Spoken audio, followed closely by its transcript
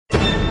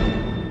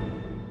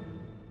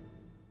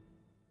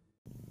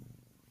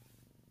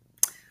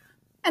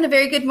And a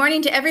very good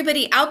morning to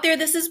everybody out there.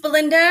 This is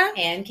Belinda.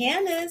 And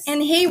Candace.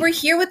 And hey, we're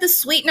here with the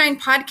Sweet Nine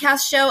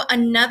Podcast Show.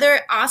 Another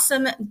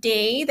awesome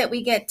day that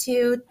we get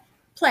to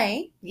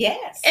play.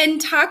 Yes.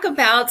 And talk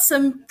about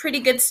some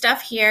pretty good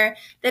stuff here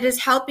that is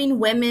helping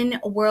women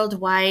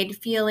worldwide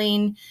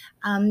feeling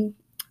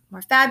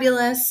more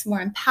fabulous,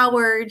 more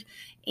empowered,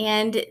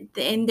 and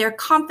in their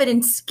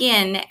confident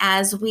skin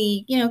as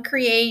we,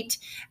 create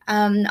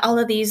all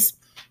of these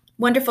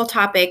wonderful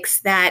topics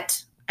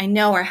that I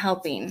know are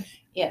helping.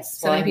 Yes.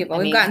 So many people.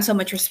 We've gotten so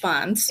much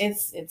response.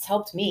 It's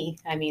helped me.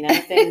 I mean,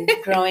 I've been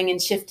growing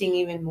and shifting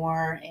even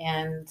more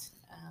and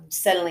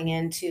settling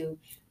into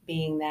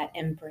being that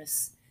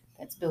empress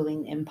that's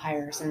building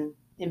empires and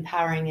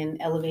empowering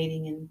and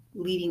elevating and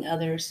leading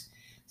others.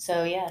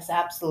 So yes,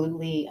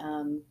 absolutely.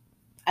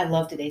 I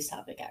love today's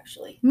topic,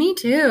 actually. Me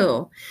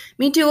too.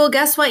 Well,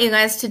 guess what, you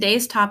guys?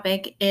 Today's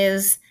topic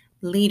is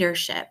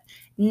leadership.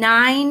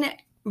 9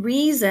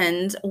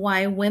 reasons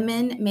why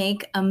women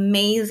make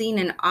amazing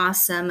and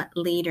awesome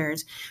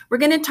leaders. We're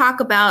going to talk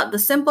about the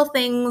simple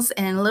things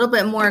and a little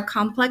bit more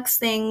complex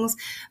things,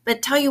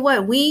 but tell you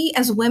what, we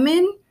as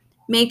women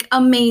make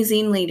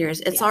amazing leaders.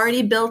 It's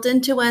already built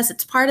into us.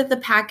 It's part of the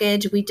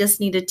package. We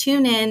just need to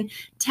tune in,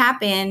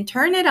 tap in,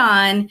 turn it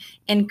on,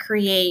 and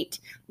create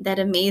that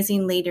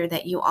amazing leader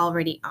that you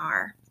already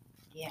are.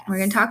 Yes. We're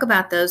going to talk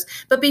about those.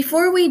 But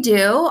before we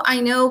do, I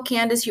know,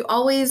 Candace, you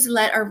always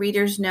let our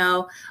readers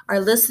know, our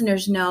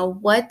listeners know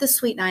what the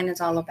Sweet Nine is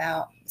all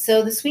about.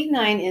 So the Sweet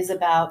Nine is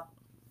about,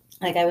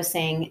 like I was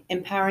saying,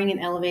 empowering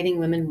and elevating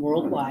women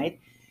worldwide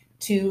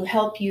to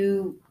help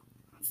you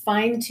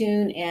fine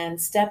tune and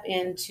step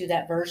into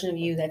that version of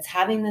you that's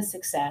having the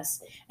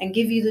success and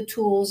give you the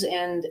tools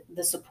and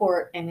the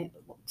support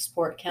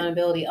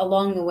accountability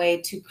along the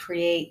way to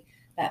create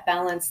that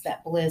balance,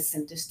 that bliss,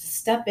 and just to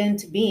step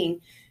into being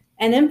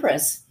an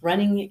empress,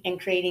 running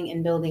and creating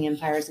and building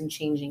empires and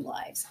changing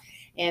lives.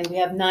 And we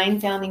have 9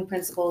 founding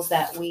principles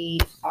that we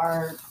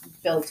are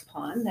built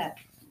upon, that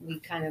we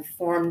kind of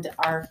formed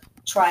our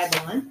tribe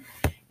on.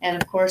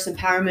 And of course,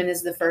 empowerment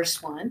is the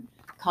first one.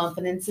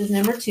 Confidence is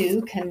number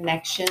 2.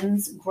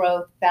 Connections,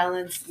 growth,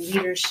 balance,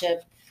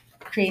 leadership,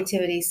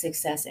 creativity,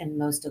 success, and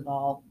most of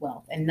all,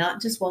 wealth. And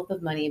not just wealth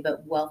of money,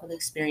 but wealth of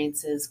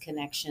experiences,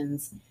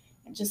 connections,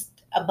 and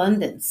just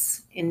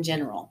abundance in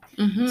general.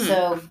 Mm-hmm.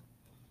 So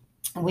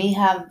we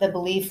have the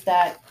belief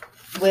that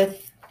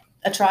with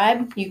a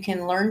tribe, you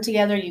can learn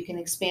together, you can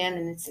expand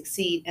and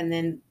succeed. And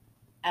then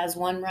as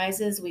one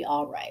rises, we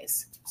all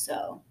rise.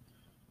 So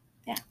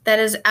yeah. That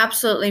is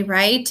absolutely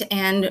right.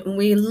 And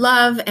we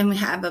love and we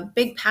have a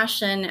big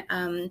passion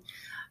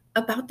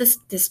about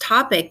this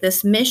topic,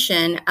 this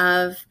mission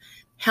of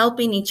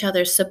helping each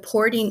other,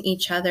 supporting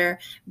each other,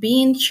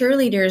 being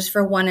cheerleaders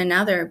for one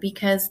another,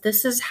 because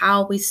this is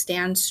how we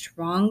stand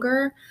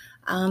stronger,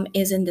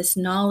 is in this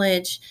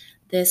knowledge,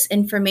 this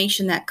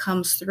information that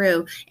comes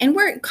through. And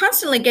we're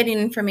constantly getting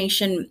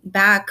information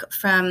back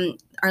from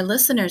our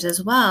listeners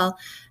as well,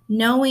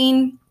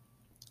 knowing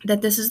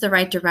that this is the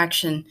right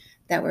direction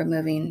that we're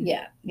moving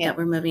that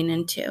we're moving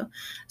into.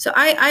 So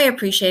I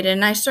appreciate it,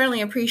 and I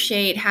certainly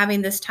appreciate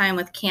having this time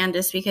with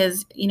Candace,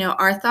 because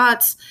our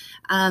thoughts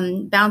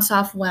bounce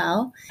off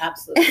well.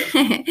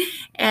 Absolutely.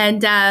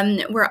 And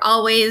we're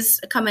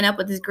always coming up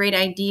with these great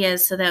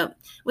ideas, so that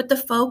with the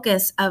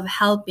focus of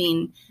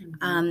helping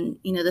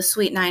the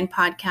Sweet Nine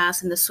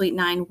podcast and the Sweet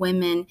Nine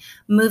women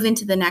move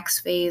into the next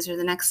phase or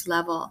the next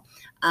level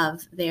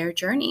of their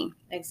journey.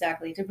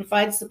 Exactly. To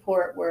provide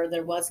support where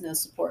there was no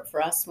support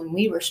for us when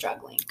we were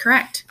struggling.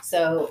 Correct.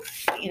 So,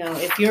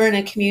 if you're in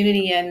a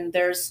community and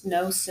there's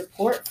no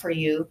support for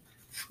you,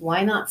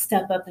 why not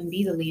step up and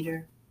be the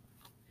leader?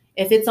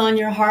 If it's on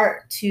your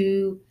heart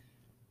to,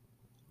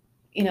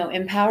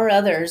 empower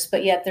others,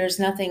 but yet there's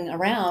nothing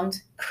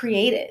around,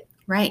 create it.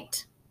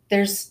 Right.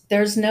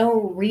 There's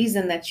no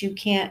reason that you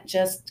can't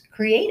just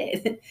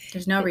create it.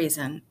 There's no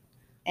reason.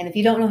 And if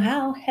you don't know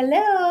how,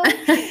 hello.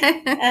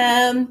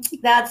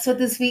 That's what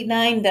the Sweet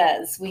Nine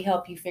does. We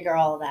help you figure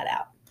all of that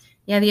out.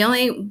 Yeah, the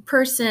only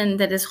person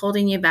that is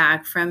holding you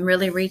back from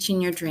really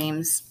reaching your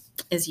dreams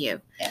is you.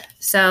 Yeah.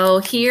 So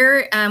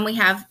here we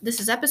have,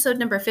 this is episode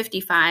number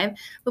 55,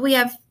 but we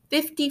have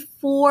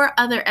 54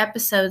 other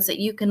episodes that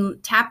you can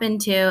tap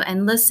into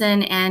and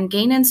listen and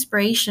gain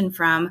inspiration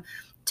from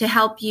to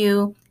help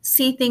you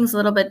see things a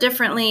little bit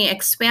differently,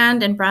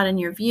 expand and broaden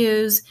your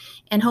views,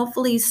 and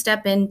hopefully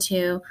step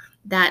into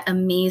that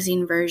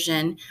amazing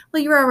version.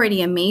 Well, you're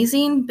already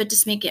amazing, but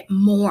just make it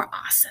more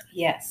awesome.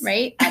 Yes.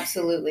 Right?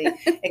 Absolutely.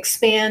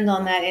 Expand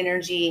on that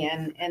energy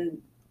and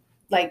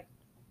like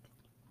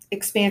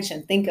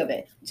expansion. Think of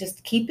it.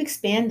 Just keep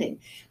expanding,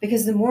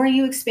 because the more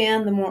you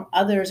expand, the more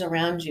others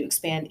around you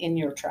expand in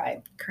your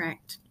tribe.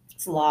 Correct.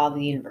 It's the law of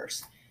the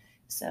universe.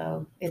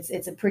 So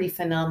it's a pretty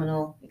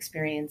phenomenal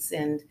experience.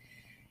 And,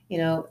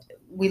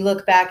 we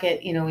look back at,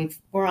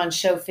 we're on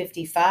show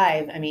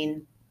 55. I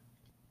mean,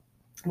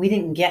 we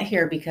didn't get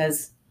here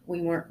because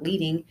we weren't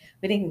leading.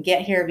 We didn't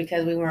get here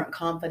because we weren't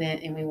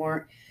confident and we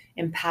weren't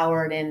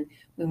empowered and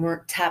we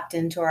weren't tapped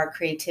into our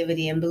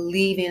creativity and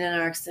believing in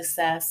our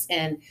success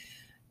and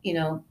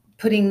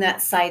putting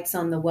that sights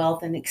on the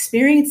wealth and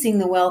experiencing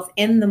the wealth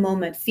in the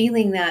moment,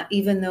 feeling that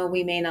even though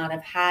we may not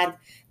have had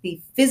the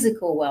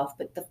physical wealth,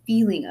 but the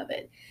feeling of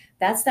it.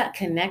 That's that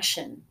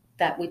connection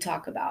that we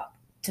talk about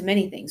to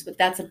many things, but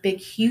that's a big,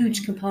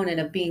 huge component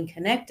of being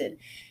connected.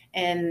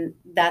 And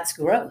that's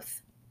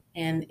growth.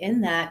 And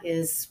in that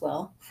is,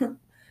 well,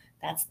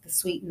 that's the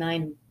sweet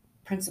 9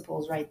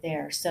 principles right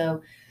there.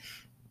 So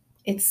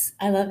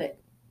I love it.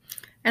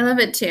 I love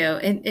it too.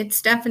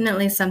 It's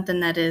definitely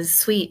something that is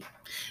sweet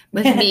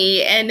with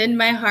me and in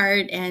my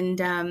heart.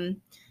 And,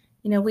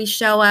 we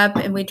show up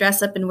and we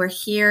dress up and we're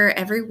here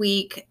every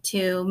week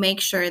to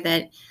make sure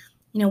that,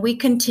 we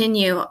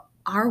continue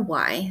our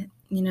why.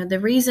 The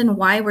reason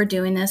why we're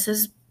doing this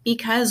is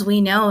because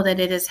we know that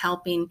it is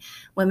helping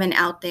women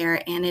out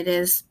there and it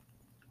is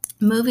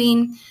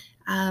moving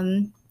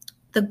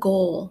the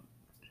goal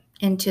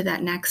into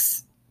that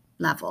next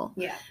level.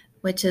 Yeah.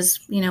 Which is,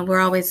 we're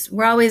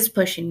always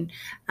pushing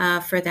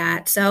for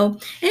that. So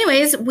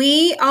anyways,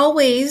 we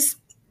always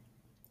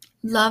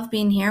love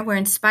being here. We're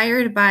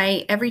inspired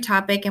by every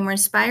topic and we're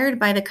inspired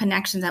by the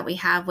connections that we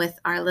have with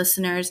our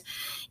listeners.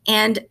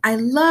 And I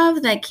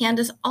love that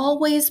Candace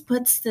always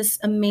puts this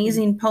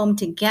amazing poem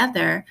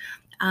together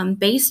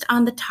based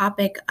on the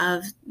topic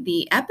of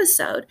the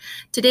episode.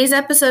 Today's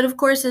episode, of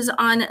course, is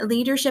on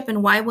leadership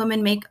and why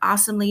women make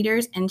awesome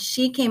leaders. And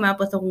she came up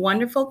with a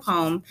wonderful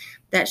poem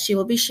that she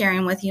will be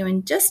sharing with you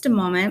in just a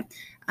moment.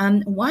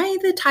 Why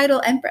the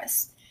title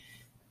Empress?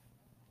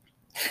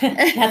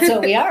 That's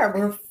what we are.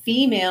 We're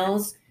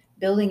females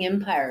building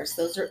empires.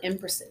 Those are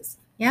empresses.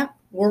 Yeah.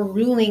 We're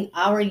ruling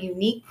our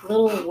unique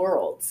little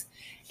worlds.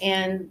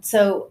 And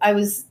so I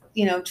was,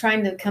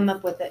 trying to come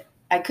up with it.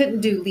 I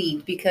couldn't do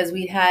lead because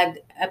we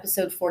had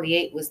episode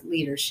 48 was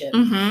leadership.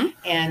 Mm-hmm.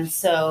 And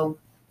so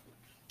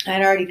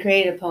I'd already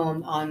created a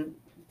poem on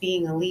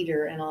being a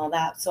leader and all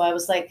that. So I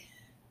was like,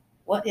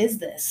 what is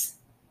this?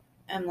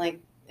 I'm like,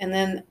 and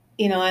then,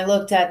 I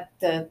looked at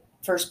the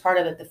first part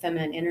of it, the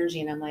feminine energy,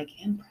 and I'm like,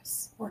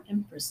 Empress, we're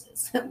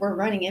empresses. We're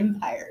running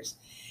empires.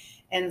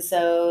 And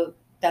so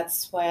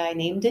that's why I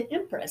named it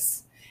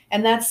Empress.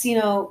 And that's,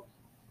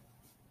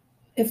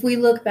 if we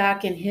look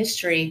back in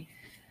history,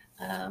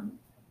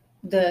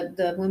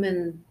 the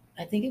women,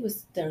 I think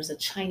there was a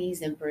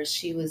Chinese empress.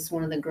 She was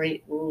one of the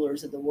great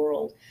rulers of the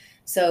world.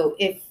 So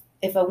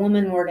if a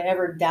woman were to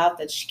ever doubt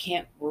that she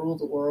can't rule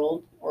the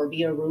world or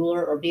be a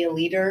ruler or be a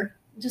leader,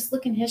 just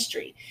look in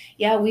history.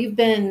 Yeah, we've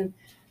been,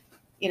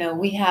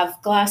 we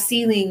have glass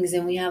ceilings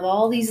and we have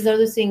all these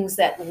other things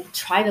that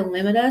try to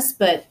limit us,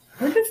 but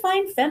we're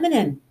defined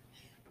feminine.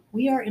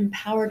 We are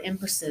empowered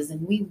empresses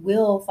and we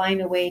will find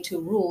a way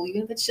to rule,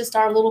 even if it's just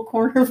our little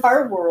corner of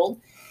our world.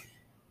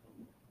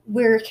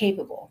 We're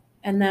capable.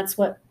 And that's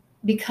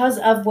because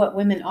of what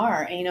women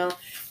are. And,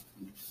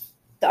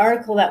 the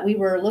article that we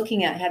were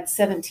looking at had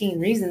 17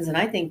 reasons. And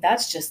I think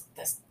that's just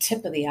the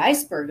tip of the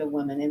iceberg of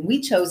women. And we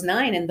chose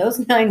 9. And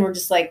those 9 were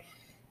just like,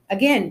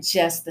 again,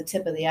 just the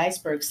tip of the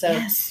iceberg. So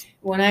yes.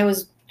 When I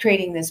was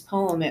creating this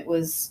poem,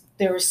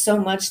 there was so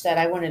much that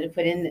I wanted to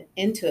put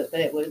into it, but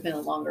it would have been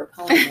a longer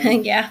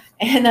poem. Yeah.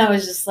 And I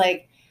was just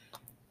like,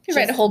 you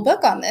write a whole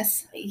book on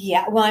this.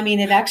 Yeah. Well, I mean,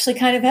 it actually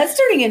kind of has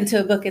turning into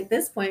a book at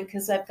this point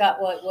because I've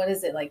got what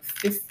is it, like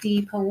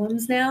 50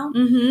 poems now?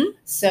 Mm-hmm.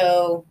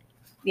 So,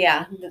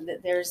 yeah,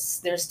 there's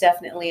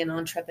definitely an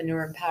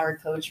entrepreneur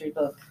empowered poetry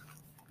book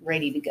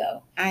ready to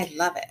go. I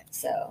love it.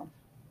 So,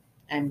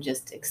 I'm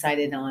just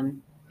excited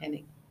and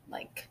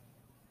like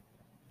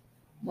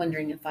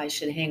wondering if I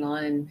should hang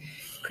on and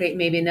create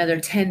maybe another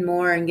 10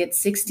 more and get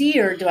 60,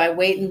 or do I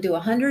wait and do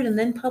 100 and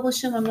then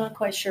publish them? I'm not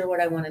quite sure what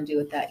I want to do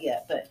with that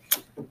yet, but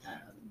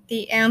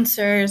the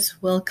answers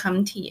will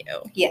come to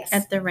you. Yes.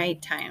 At the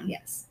right time.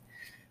 Yes.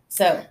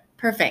 So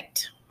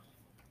perfect.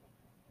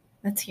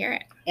 Let's hear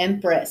it.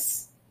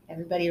 Empress.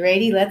 Everybody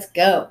ready? Let's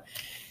go.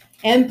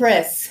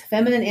 Empress.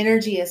 Feminine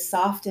energy is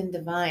soft and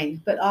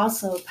divine, but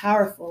also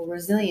powerful,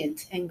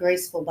 resilient, and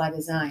graceful by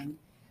design.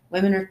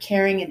 Women are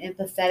caring and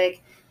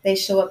empathetic. They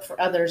show up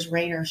for others,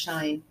 rain or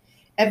shine.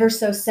 Ever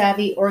so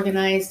savvy,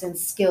 organized, and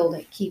skilled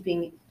at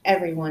keeping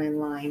everyone in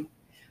line.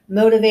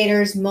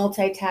 Motivators,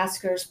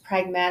 multitaskers,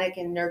 pragmatic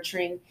and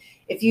nurturing.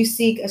 If you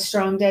seek a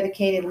strong,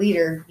 dedicated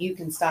leader, you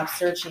can stop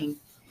searching.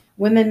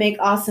 Women make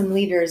awesome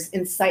leaders,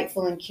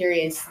 insightful and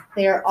curious.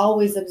 They are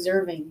always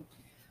observing.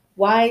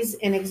 Wise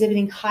and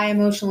exhibiting high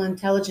emotional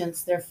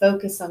intelligence, their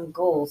focus on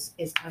goals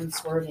is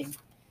unswerving.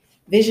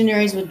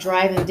 Visionaries with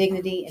drive and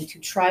dignity into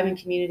tribe and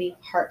community,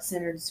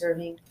 heart-centered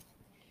serving.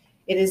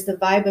 It is the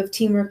vibe of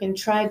teamwork and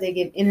tribe they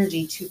give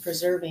energy to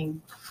preserving.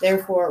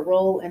 Therefore,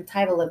 role and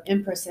title of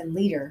empress and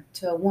leader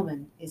to a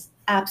woman is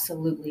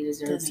absolutely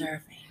deserving.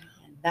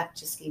 And that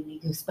just gave me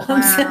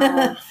goosebumps.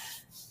 Wow.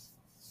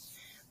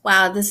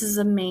 Wow, this is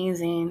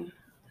amazing.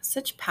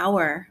 Such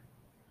power.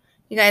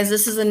 You guys,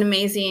 this is an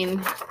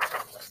amazing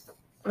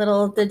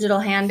little digital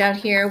handout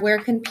here. Where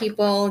can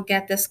people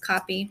get this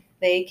copy?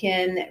 They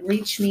can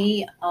reach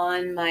me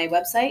on my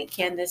website,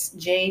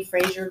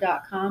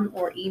 CandiceJFrazier.com,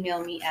 or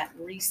email me at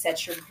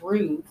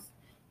resetyourgroove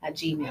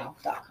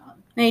gmail.com.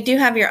 Now you do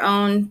have your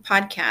own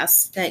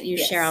podcast that you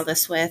Yes. share all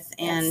this with,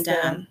 and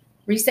the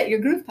Reset Your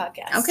Groove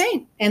podcast.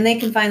 Okay. And they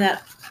can find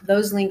that.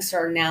 Those links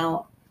are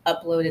now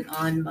uploaded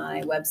on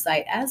my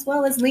website, as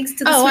well as links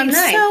to the Sweet I'm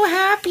Nine. so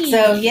happy.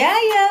 So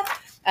yeah.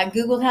 I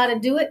Googled how to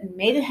do it and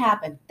made it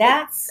happen.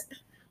 That's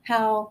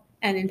how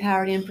an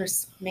empowered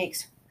empress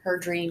makes her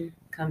dream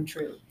come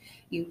true.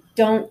 You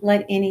don't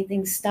let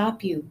anything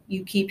stop you.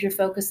 You keep your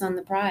focus on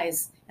the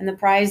prize. And the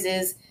prize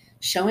is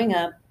showing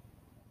up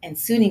and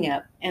suiting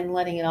up and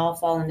letting it all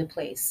fall into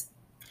place.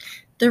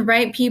 The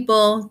right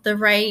people, the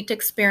right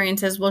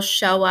experiences will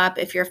show up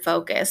if you're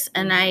focused.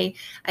 And I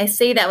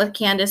say that with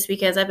Candace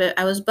because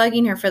I was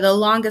bugging her for the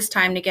longest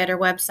time to get her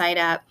website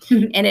up,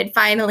 and it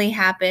finally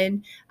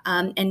happened.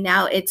 And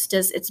now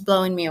it's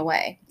blowing me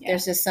away. Yeah.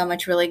 There's just so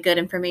much really good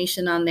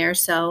information on there.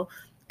 So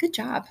good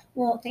job.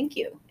 Well, thank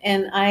you.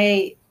 And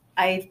I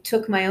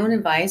took my own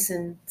advice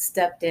and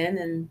stepped in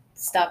and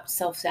stopped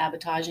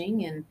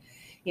self-sabotaging. And,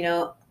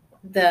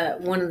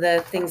 one of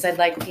the things I'd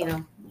like,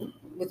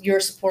 with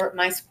your support,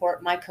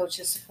 my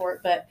coach's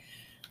support, but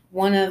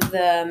one of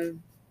the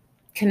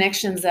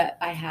connections that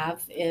I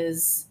have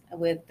is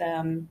with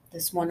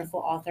this wonderful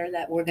author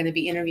that we're going to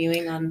be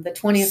interviewing on the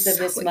 20th of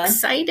this month.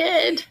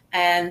 Excited.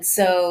 And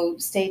so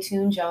stay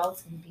tuned, y'all.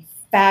 It's going to be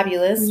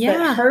fabulous. Yeah.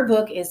 But her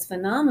book is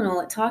phenomenal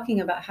at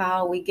talking about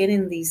how we get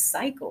in these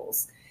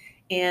cycles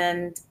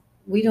and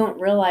we don't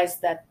realize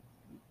that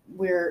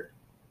we're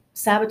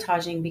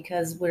sabotaging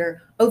because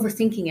we're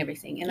overthinking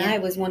everything. And I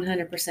was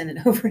 100% an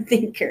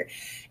overthinker.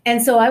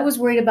 And so I was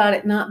worried about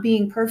it not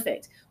being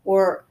perfect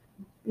or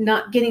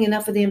not getting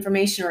enough of the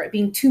information or it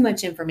being too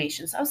much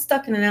information. So I was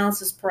stuck in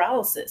analysis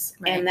paralysis.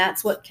 Right. And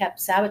that's what kept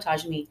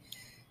sabotaging me.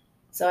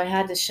 So I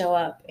had to show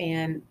up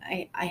and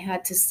I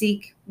had to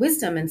seek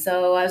wisdom. And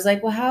so I was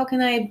like, well, how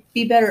can I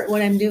be better at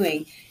what I'm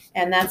doing?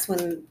 And that's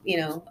when,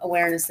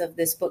 awareness of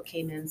this book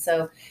came in.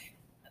 So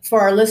for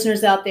our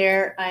listeners out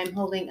there, I'm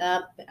holding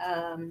up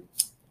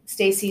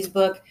Stacy's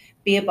book,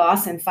 Be a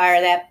Boss and Fire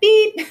That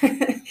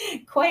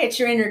Beep. Quiet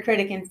Your Inner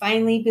Critic and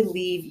Finally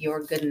Believe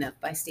You're Good Enough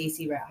by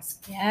Stacy Rask.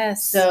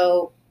 Yes.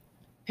 So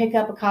pick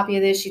up a copy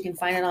of this. You can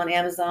find it on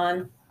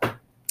Amazon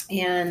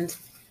and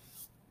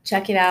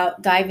check it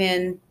out. Dive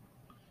in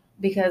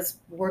because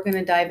we're going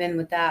to dive in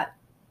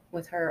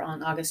with her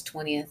on August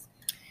 20th.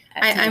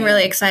 I'm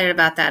really excited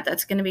about that.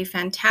 That's going to be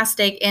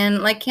fantastic. And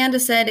like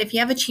Candace said, if you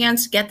have a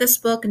chance, get this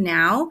book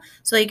now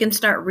so you can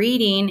start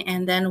reading.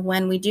 And then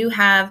when we do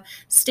have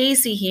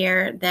Stacy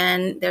here,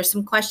 then there's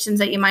some questions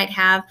that you might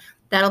have.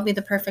 That'll be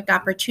the perfect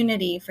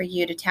opportunity for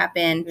you to tap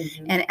in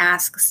and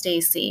ask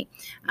Stacy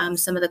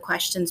some of the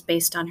questions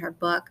based on her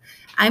book.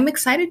 I'm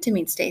excited to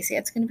meet Stacy.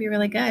 It's going to be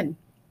really good.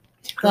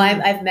 Well,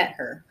 I've met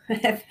her.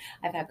 I've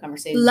had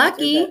conversations.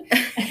 Lucky.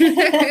 With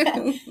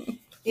her,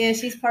 yeah,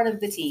 she's part of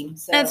the team.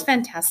 So. That's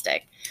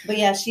fantastic. But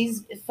yeah,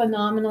 she's a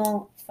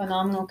phenomenal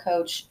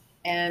coach.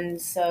 And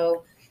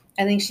so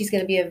I think she's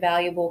going to be a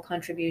valuable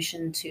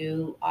contribution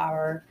to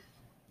our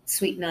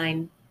Sweet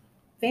Nine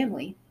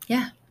family.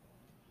 Yeah.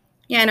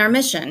 Yeah, and our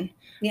mission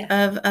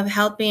of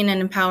helping and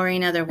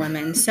empowering other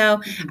women.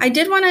 So I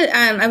did want to,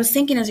 I was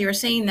thinking as you were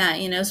saying that,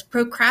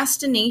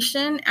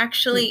 procrastination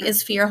actually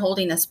is fear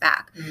holding us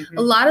back.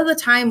 A lot of the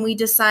time we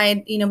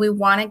decide, we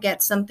want to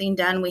get something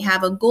done. We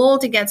have a goal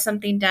to get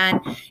something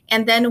done,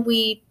 and then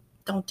we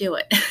don't do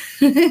it.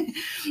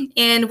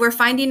 And we're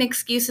finding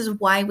excuses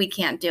why we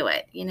can't do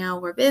it.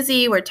 We're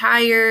busy, we're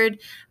tired,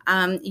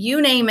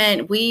 you name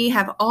it. We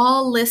have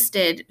all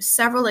listed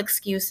several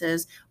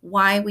excuses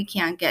why we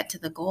can't get to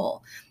the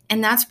goal.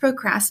 And that's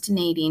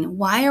procrastinating.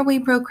 Why are we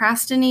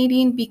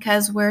procrastinating?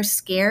 Because we're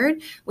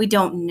scared. We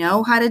don't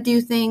know how to do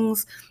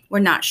things. We're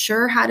not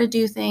sure how to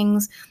do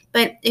things.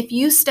 But if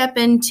you step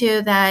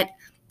into that,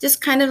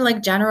 just kind of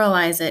like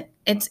generalize it.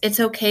 It's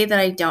okay that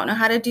I don't know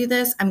how to do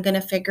this. I'm going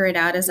to figure it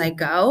out as I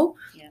go.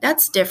 Yeah.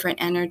 That's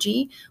different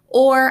energy.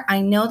 Or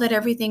I know that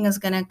everything is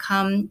going to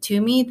come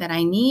to me that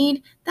I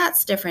need.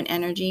 That's different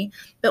energy.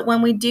 But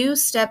when we do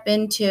step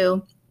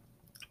into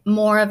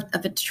more of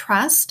a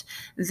trust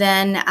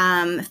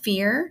than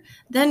fear,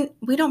 then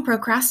we don't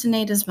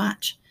procrastinate as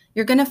much.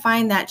 You're going to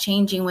find that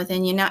changing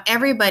within you. Now,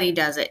 everybody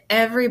does it.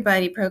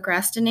 Everybody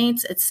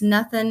procrastinates. It's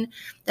nothing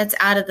that's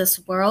out of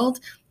this world,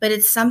 but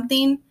it's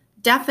something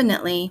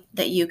definitely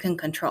that you can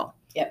control.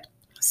 Yep.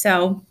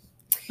 So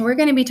we're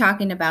going to be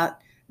talking about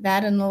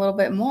that and a little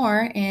bit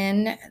more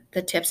in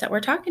the tips that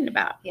we're talking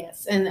about.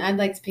 Yes. And I'd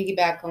like to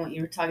piggyback on what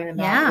you were talking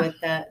about with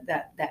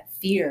that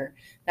fear.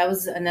 That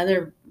was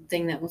another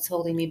thing that was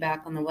holding me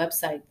back on the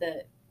website,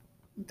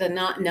 the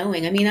not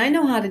knowing. I mean, I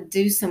know how to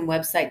do some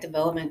website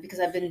development because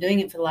I've been doing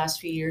it for the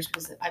last few years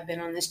because I've been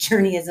on this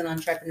journey as an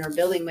entrepreneur,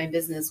 building my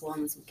business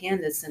Wellness with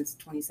Candace since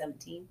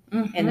 2017,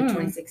 end of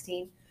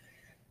 2016.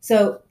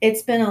 So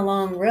it's been a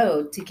long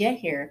road to get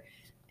here.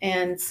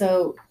 And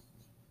so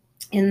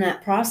in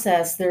that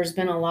process, there's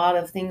been a lot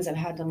of things I've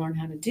had to learn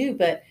how to do,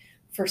 but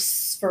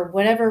for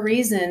whatever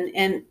reason,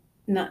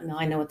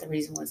 I know what the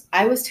reason was.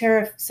 I was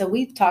terrified. So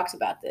we've talked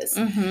about this.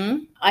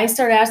 I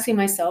started asking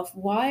myself,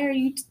 what are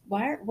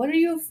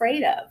you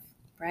afraid of?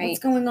 Right. What's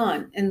going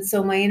on? And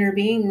so my inner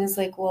being was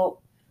like,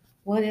 well,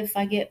 what if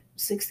I get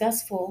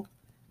successful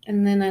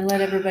and then I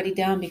let everybody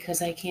down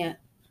because I can't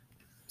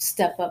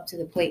step up to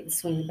the plate and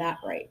swing the bat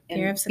right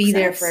and be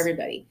there for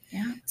everybody.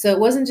 Yeah. So it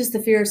wasn't just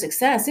the fear of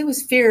success. It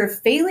was fear of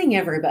failing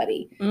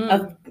everybody,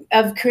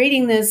 of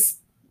creating this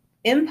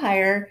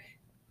empire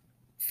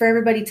for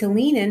everybody to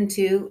lean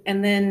into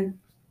and then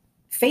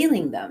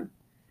failing them.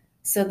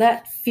 So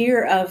that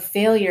fear of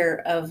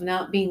failure, of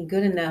not being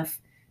good enough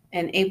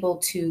and able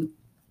to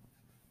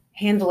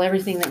handle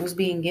everything that was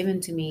being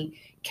given to me,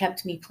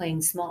 kept me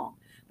playing small.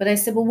 But I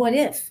said, well, what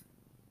if?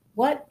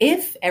 What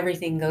if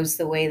everything goes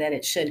the way that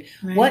it should?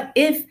 Right. What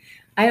if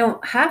I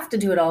don't have to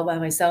do it all by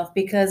myself,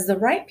 because the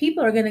right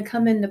people are going to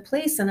come into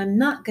place and I'm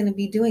not going to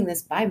be doing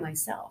this by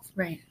myself.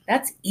 Right.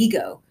 That's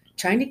ego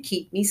trying to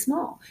keep me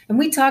small. And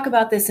we talk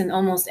about this in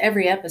almost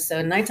every episode.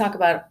 And I talk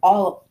about it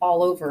all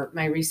over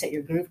my Reset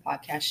Your Groove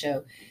podcast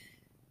show.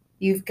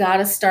 You've got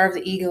to starve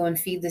the ego and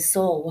feed the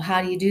soul. Well,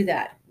 how do you do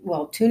that?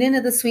 Well, tune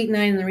into the Sweet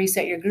Nine and the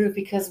Reset Your Groove,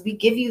 because we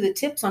give you the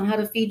tips on how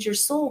to feed your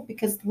soul,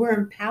 because we're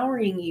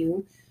empowering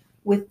you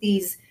with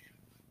these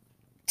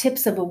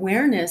tips of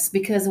awareness,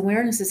 because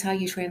awareness is how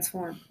you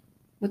transform.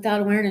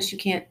 Without awareness, you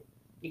can't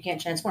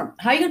transform.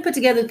 How are you going to put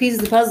together the pieces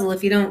of the puzzle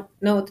if you don't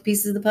know what the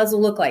pieces of the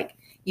puzzle look like?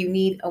 You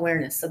need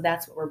awareness. So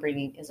that's what we're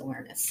bringing, is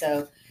awareness.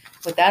 So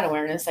with that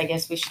awareness, I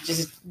guess we should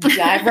just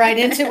dive right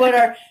into what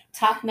our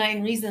top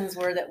 9 reasons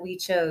were that we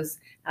chose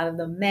out of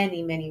the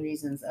many, many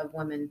reasons of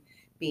women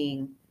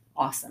being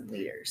awesome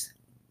leaders.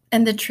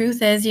 And the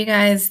truth is, you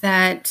guys,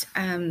 that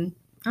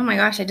oh my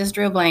gosh, I just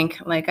drew a blank.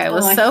 Like I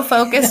was so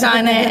focused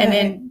on it and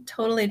then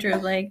totally drew a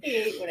blank. I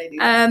hate when I do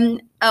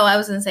that. I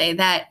was going to say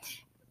that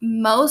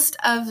most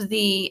of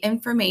the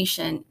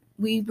information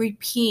we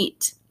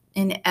repeat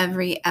in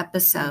every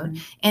episode,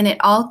 and it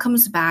all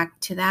comes back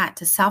to that,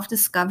 to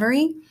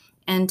self-discovery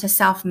and to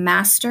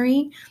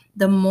self-mastery.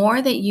 The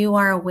more that you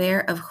are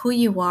aware of who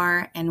you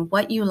are and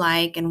what you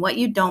like and what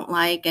you don't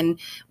like and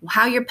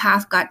how your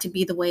path got to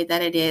be the way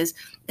that it is,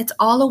 it's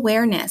all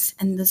awareness.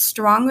 And the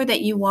stronger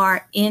that you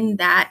are in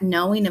that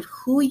knowing of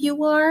who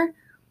you are,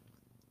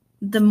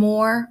 the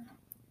more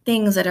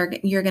things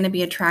that you're going to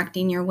be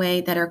attracting your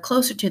way that are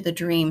closer to the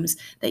dreams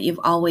that you've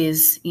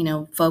always,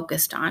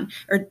 focused on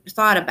or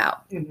thought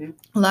about. Mm-hmm.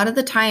 A lot of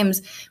the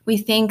times we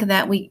think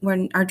that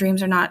our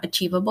dreams are not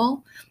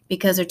achievable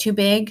because they're too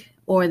big,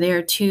 or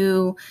they're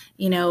too,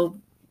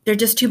 they're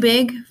just too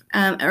big.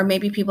 Or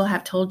maybe people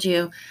have told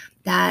you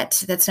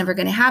that that's never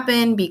going to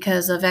happen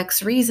because of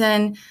X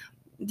reason.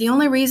 The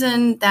only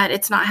reason that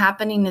it's not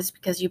happening is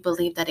because you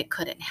believe that it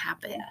couldn't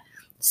happen. Yeah.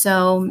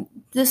 So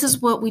this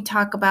is what we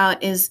talk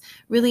about, is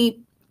really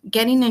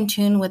getting in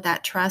tune with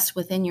that trust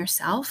within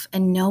yourself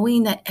and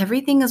knowing that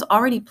everything is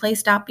already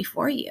placed out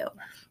before you.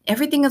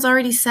 Everything is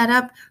already set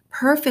up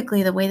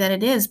perfectly the way that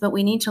it is, but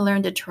we need to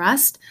learn to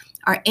trust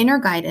our inner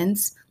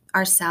guidance,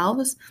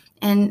 ourselves,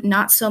 and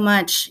not so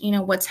much,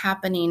 what's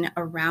happening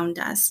around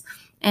us.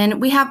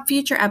 And we have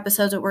future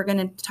episodes that we're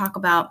going to talk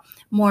about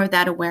more of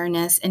that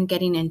awareness and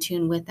getting in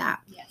tune with that.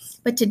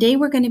 Yes. But today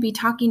we're going to be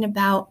talking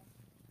about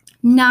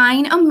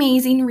 9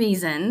 amazing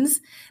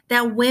reasons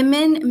that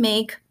women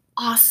make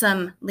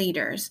awesome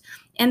leaders.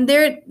 And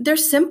they're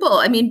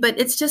simple. But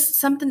it's just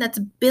something that's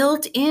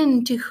built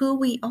into who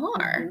we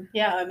are. Mm-hmm.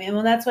 Yeah,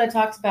 well, that's what I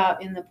talked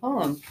about in the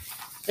poem.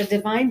 The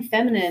divine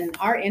feminine,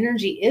 our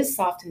energy is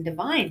soft and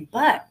divine,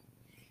 but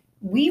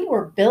we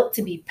were built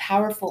to be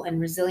powerful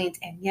and resilient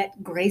and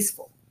yet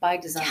graceful by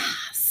design.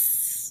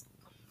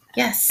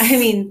 Yes.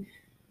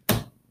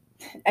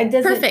 It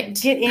doesn't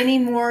Perfect. Get any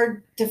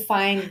more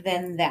defined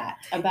than that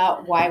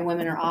about why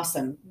women are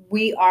awesome.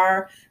 We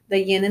are the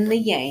yin and the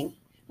yang.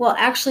 Well,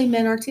 actually,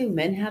 men are too.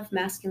 Men have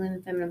masculine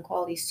and feminine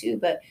qualities too,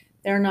 but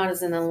they're not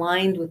as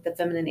aligned with the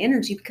feminine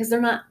energy because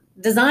they're not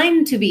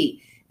designed to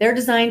be. They're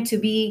designed to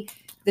be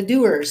the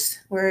doers,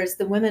 whereas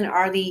the women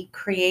are the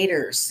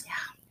creators. Yeah.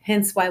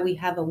 Hence why we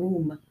have a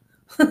womb.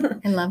 I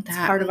love that.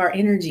 It's part of our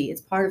energy.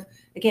 It's part of,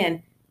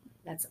 again,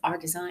 that's our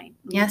design.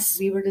 Yes.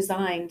 We were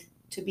designed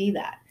to be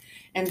that.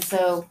 And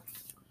so,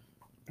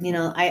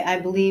 I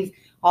believe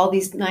all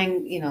these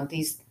 9,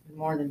 these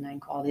more than 9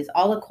 qualities,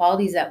 all the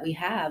qualities that we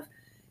have,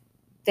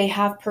 they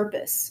have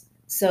purpose.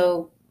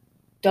 So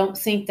don't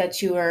think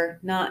that you are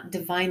not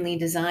divinely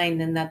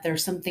designed and that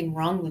there's something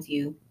wrong with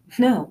you.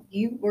 No,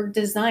 you were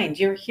designed.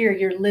 You're here.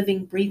 You're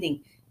living,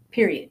 breathing,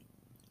 period.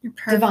 You're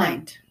perfect.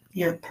 Divine.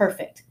 You're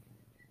perfect.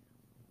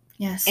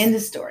 Yes. End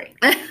of story.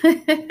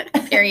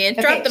 Period.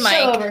 Drop the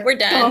mic. We're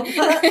done.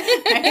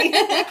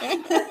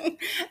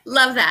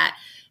 Love that.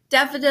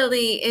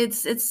 Definitely,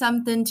 it's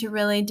something to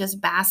really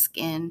just bask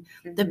in,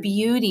 the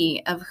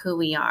beauty of who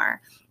we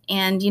are.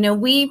 And,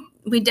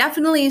 we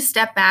definitely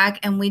step back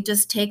and we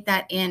just take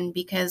that in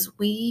because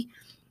we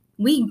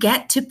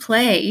get to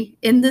play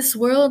in this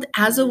world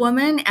as a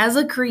woman, as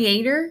a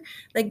creator.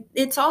 Like,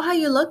 it's all how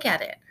you look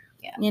at it.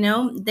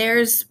 Yeah.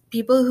 There's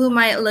people who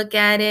might look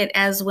at it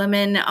as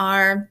women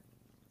are,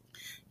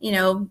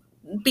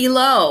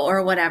 below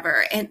or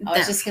whatever. And I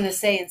was just going to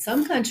say, in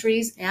some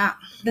countries, yeah,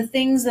 the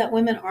things that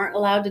women aren't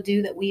allowed to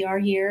do that we are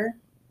here,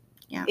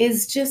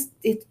 is just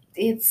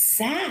it's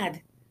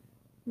sad.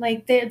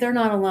 Like they're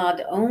not allowed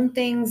to own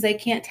things. They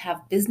can't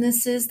have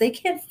businesses. They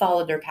can't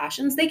follow their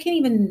passions. They can't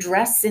even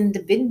dress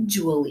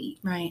individually.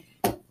 Right.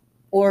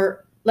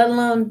 Or let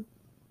alone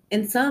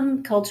in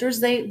some cultures,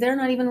 they're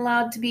not even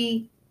allowed to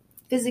be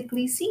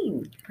physically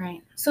seen.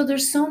 Right. So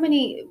there's so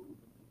many,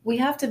 we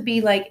have to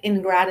be like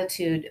in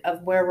gratitude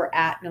of where we're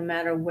at, no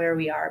matter where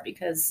we are,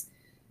 because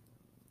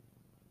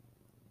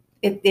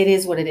it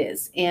is what it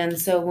is. And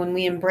so when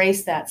we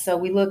embrace that, so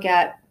we look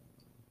at,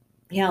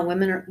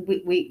 women are,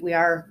 we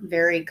are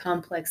very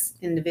complex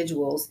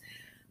individuals,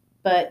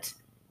 but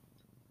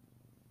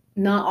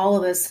not all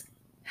of us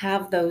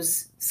have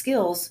those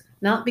skills,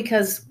 not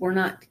because we're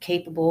not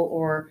capable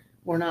or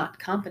we're not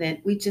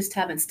competent. We just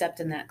haven't stepped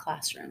in that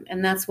classroom.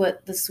 And that's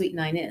what the Sweet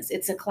Nine is.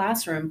 It's a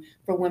classroom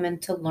for women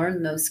to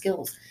learn those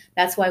skills.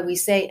 That's why we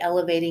say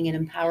elevating and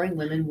empowering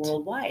women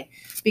worldwide,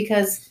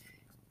 because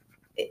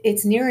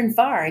it's near and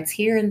far. It's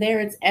here and there.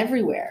 It's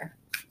everywhere.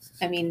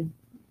 I mean,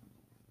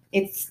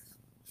 it's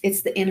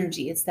the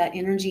energy. It's that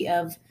energy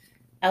of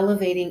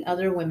elevating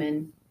other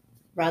women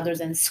rather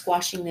than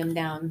squashing them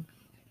down.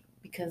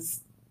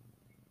 Because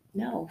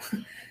no,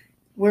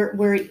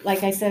 we're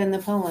like I said in the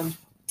poem,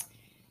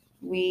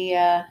 we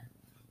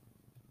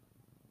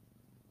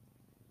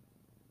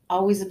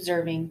always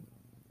observing,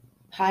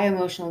 high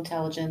emotional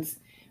intelligence.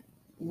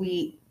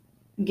 We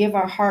give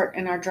our heart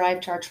and our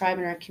drive to our tribe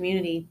and our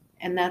community,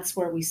 and that's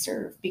where we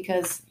serve,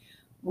 because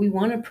we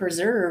want to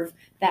preserve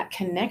that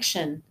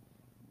connection.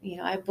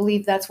 I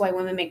believe that's why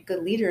women make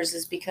good leaders,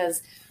 is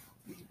because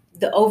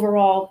the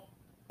overall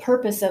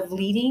purpose of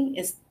leading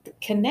is the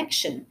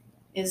connection,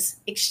 is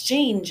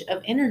exchange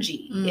of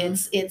energy.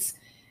 It's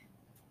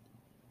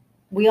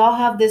we all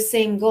have this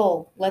same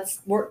goal.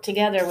 Let's work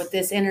together with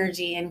this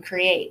energy and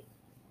create.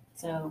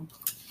 So,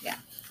 yeah.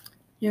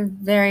 You're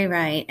very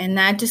right. And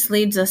that just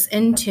leads us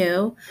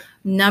into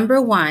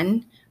number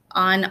 1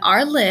 on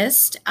our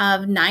list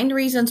of 9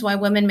 reasons why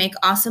women make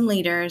awesome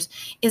leaders,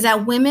 is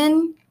that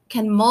women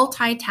can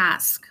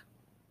multitask.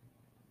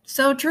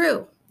 So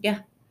true. Yeah.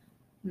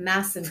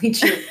 Massively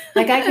true.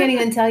 Like, I can't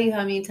even tell you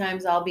how many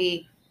times I'll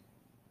be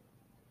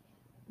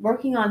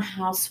working on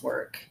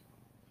housework,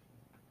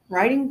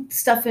 writing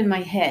stuff in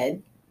my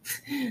head,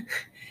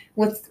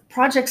 with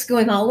projects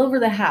going all over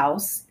the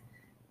house.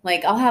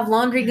 Like, I'll have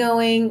laundry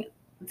going,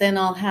 then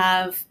I'll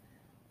have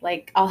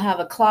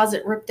a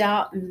closet ripped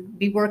out and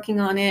be working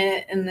on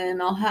it, and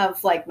then I'll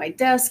have like my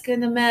desk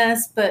in a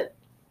mess, but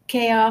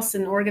chaos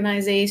and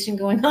organization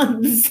going on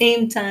at the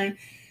same time,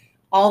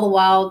 all the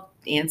while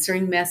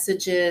answering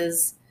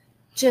messages.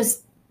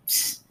 Just,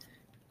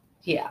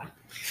 yeah.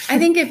 I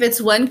think if it's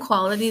one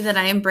quality that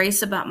I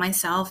embrace about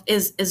myself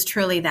is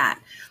truly that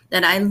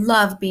I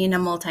love being a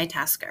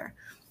multitasker.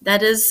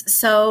 That is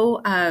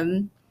so,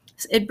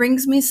 it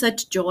brings me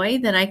such joy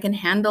that I can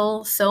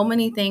handle so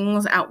many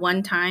things at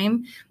one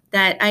time,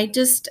 that I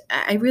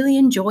really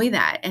enjoy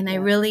that. And I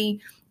really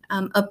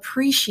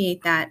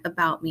appreciate that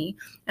about me.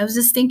 I was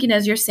just thinking,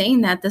 as you're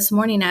saying that this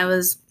morning,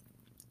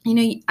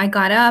 I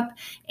got up,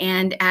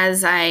 and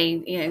as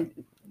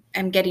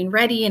I'm getting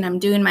ready and I'm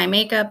doing my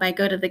makeup, I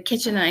go to the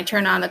kitchen and I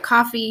turn on the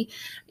coffee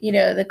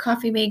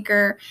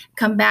maker,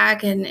 come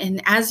back,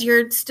 and as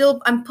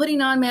I'm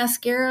putting on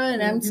mascara,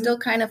 and I'm still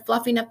kind of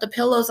fluffing up the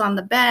pillows on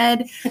the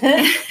bed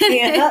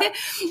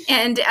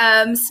and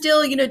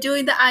still,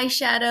 doing the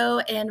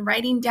eyeshadow and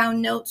writing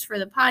down notes for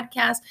the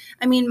podcast.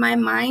 I mean, my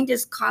mind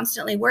is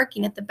constantly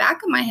working. At the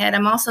back of my head,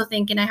 I'm also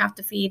thinking I have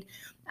to feed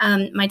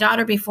my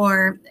daughter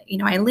before,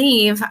 I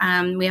leave.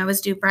 We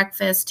always do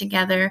breakfast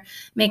together,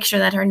 make sure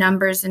that her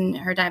numbers and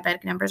her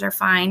diabetic numbers are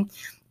fine,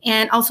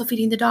 and also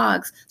feeding the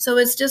dogs. So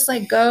it's just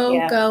like go.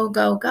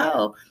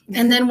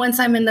 And then once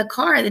I'm in the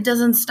car, it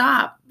doesn't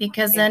stop,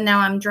 because then now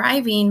I'm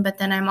driving, but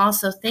then I'm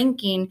also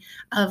thinking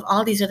of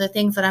all these other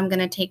things that I'm going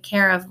to take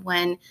care of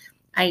when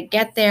I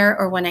get there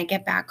or when I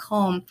get back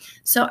home.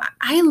 So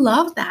I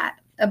love that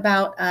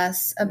about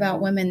us,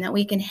 about women, that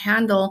we can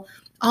handle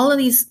all of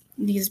these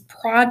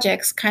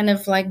projects kind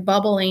of like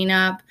bubbling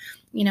up,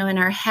 in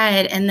our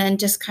head, and then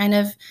just kind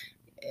of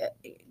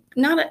I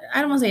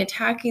don't want to say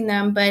attacking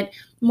them, but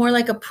more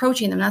like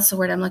approaching them. That's the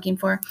word I'm looking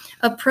for.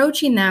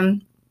 Approaching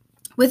them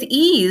with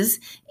ease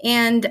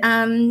and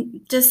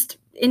just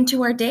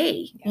into our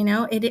day.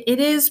 It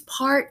is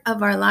part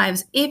of our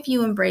lives if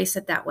you embrace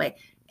it that way.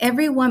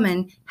 Every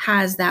woman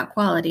has that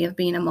quality of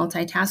being a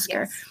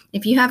multitasker. Yes.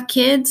 If you have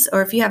kids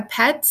or if you have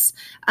pets,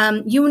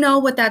 you know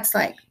what that's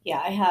like. Yeah,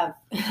 I have.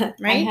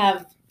 Right? I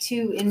have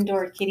 2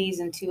 indoor kitties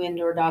and 2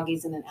 indoor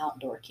doggies and an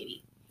outdoor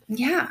kitty.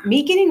 Yeah.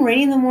 Me getting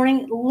ready in the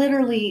morning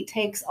literally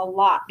takes a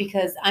lot,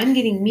 because I'm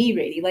getting me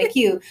ready. Like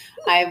you,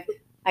 I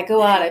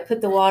go out, I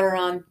put the water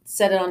on,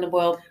 set it on to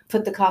boil,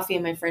 put the coffee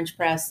in my French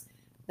press.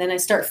 Then I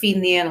start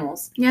feeding the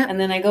animals. Yeah. And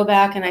then I go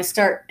back and I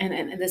start,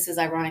 and this is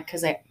ironic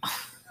because I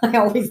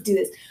always do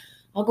this.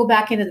 I'll go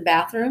back into the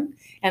bathroom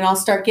and I'll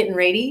start getting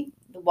ready.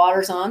 The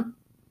water's on.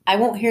 I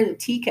won't hear the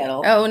tea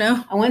kettle. Oh,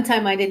 no. And one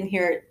time I didn't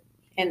hear it,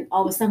 And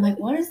all of a sudden, I'm like,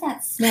 what is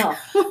that smell?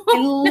 I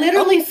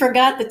literally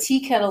forgot the tea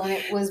kettle and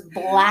it was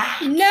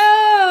black.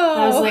 No.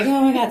 I was like,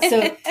 oh my God.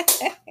 So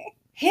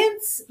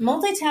hence,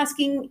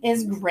 multitasking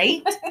is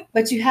great,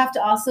 but you have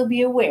to also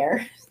be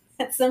aware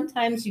that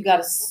sometimes you got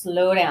to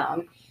slow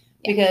down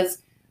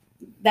because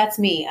that's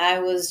me. I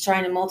was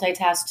trying to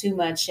multitask too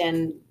much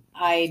and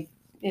I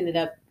ended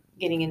up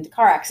getting into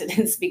car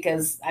accidents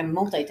because I'm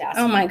multitasking.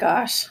 Oh my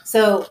gosh.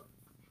 So,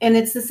 and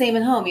it's the same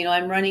at home.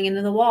 I'm running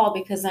into the wall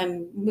because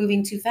I'm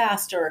moving too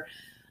fast, or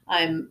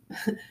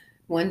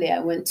one day I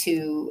went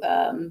to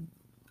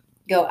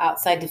go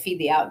outside to feed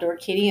the outdoor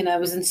kitty and I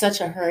was in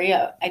such a hurry.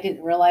 I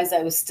didn't realize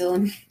I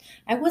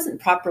wasn't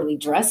properly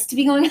dressed to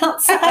be going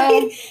outside.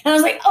 Uh-oh. And I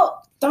was like, oh,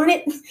 darn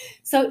it.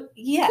 So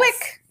yes.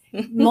 Quick.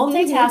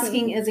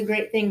 Multitasking is a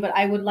great thing, but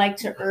I would like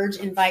to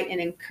invite,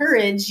 and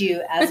encourage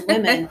you as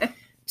women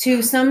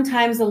to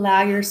sometimes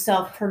allow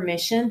yourself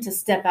permission to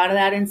step out of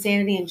that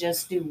insanity and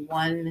just do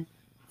one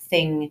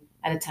thing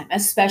at a time,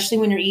 especially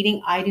when you're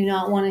eating. I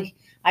don't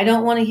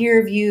want to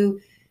hear of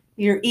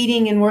you're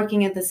eating and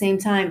working at the same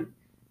time.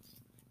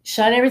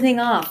 Shut everything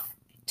off.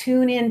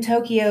 Tune in,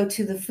 Tokyo,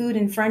 to the food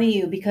in front of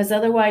you, because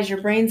otherwise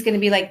your brain's going to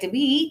be like, did we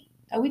eat?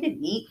 Oh, we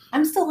didn't eat.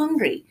 I'm still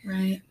hungry.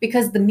 Right.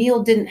 Because the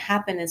meal didn't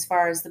happen as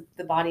far as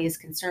the body is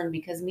concerned,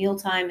 because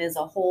mealtime is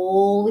a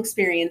whole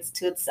experience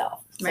to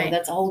itself. So Right.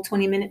 That's a whole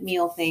 20-minute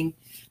meal thing.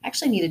 I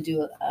actually need to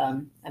do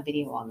a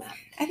video on that.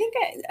 I think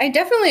I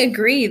definitely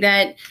agree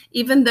that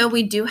even though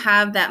we do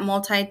have that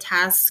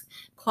multitask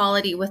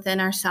quality within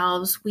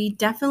ourselves, we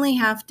definitely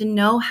have to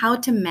know how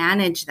to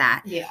manage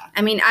that. Yeah.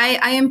 I mean,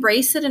 I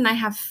embrace it and I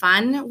have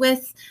fun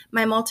with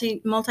my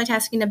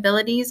multitasking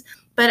abilities,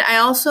 but I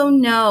also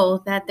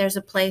know that there's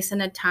a place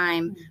and a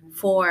time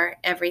for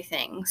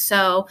everything.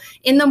 So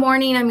in the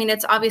morning, I mean,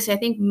 it's obviously, I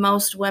think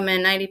most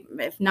women,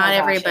 if not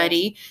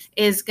everybody,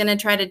 is going to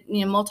try to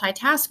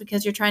multitask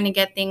because you're trying to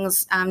get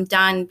things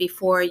done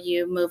before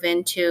you move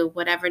into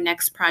whatever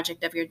next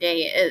project of your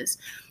day is.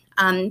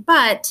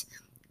 But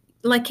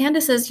like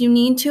Candace says, you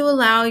need to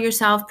allow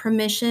yourself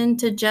permission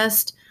to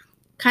just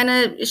kind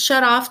of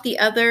shut off the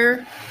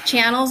other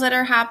channels that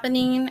are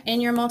happening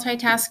in your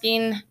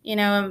multitasking,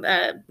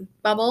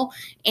 bubble,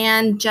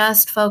 and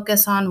just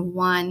focus on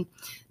one.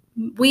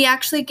 We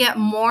actually get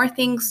more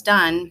things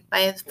done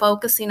by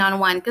focusing on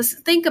one. Because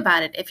think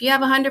about it. If you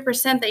have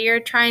 100% that you're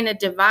trying to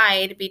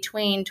divide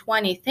between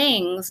 20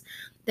 things,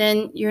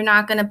 then you're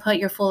not going to put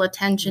your full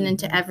attention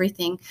into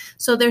everything.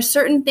 So there's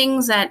certain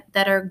things that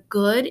are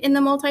good in the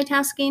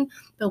multitasking,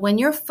 but when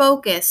you're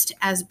focused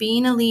as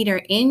being a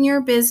leader in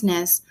your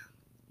business,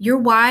 your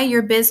why,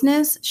 your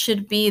business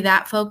should be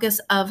that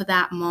focus of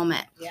that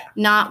moment,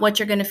 not what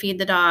you're going to feed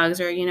the dogs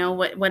or,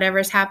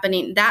 whatever's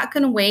happening. That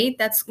can wait.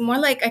 That's more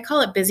like, I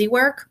call it busy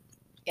work.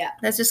 Yeah.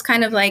 That's just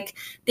kind of like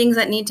things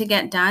that need to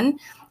get done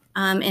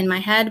in my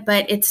head,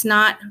 but it's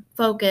not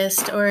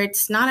focused, or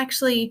it's not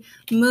actually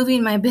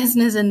moving my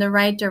business in the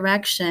right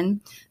direction.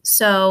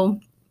 So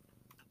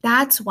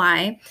that's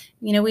why,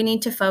 we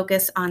need to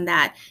focus on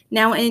that.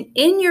 Now,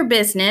 in your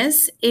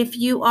business, if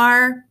you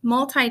are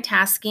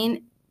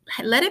multitasking,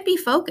 let it be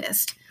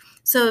focused.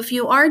 So if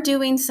you are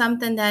doing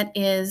something that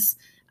is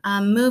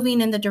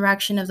moving in the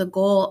direction of the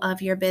goal of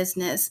your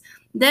business,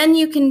 then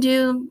you can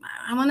do,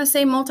 I want to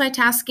say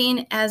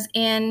multitasking as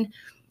in,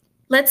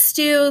 let's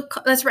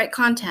write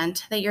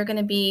content that you're going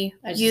to be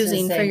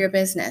using for your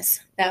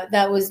business.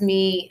 That was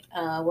me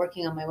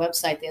working on my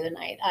website the other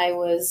night. I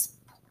was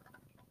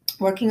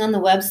working on the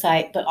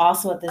website, but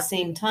also at the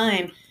same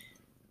time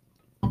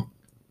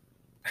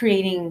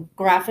creating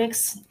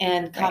graphics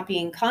and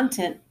copying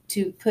content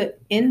to put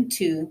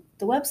into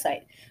the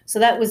website. So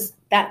that was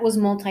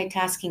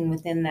multitasking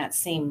within that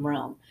same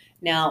realm.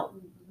 Now,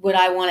 would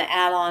I want to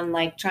add on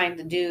like trying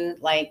to do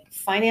like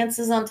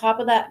finances on top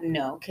of that?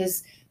 No,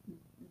 because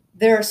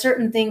there are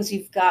certain things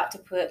you've got to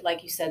put,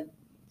 like you said,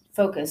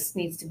 focus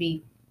needs to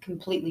be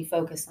completely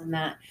focused on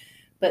that.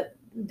 But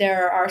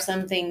there are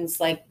some things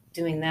like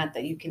doing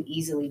that you can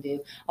easily do.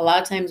 A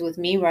lot of times with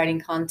me writing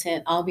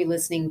content, I'll be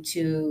listening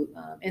to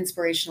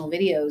inspirational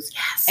videos,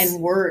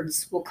 and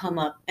words will come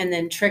up and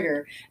then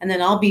trigger, and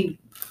then I'll be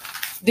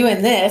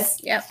doing this.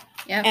 Yep.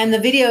 And the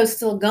video is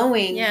still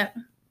going. Yeah.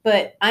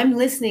 But I'm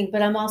listening,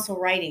 but I'm also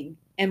writing,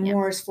 and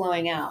more is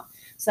flowing out.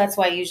 So that's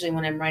why usually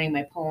when I'm writing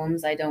my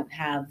poems, I don't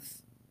have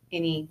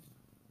any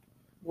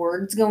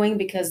words going,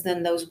 because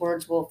then those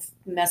words will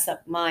mess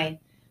up my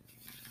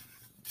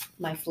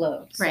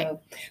flow. Right. So,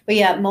 but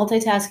yeah,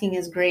 multitasking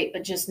is great,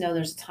 but just know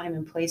there's a time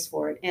and place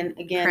for it. And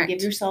again,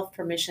 give yourself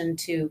permission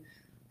to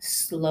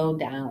slow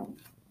down.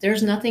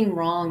 There's nothing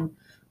wrong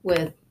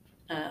with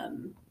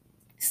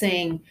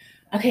saying,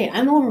 okay,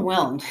 I'm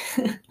overwhelmed.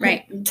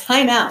 Right.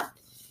 Time out.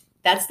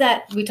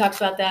 We talked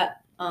about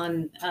that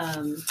on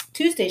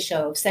Tuesday's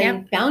show,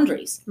 setting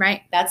boundaries.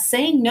 Right. That's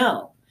saying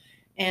no.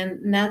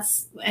 And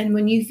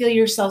when you feel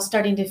yourself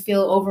starting to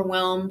feel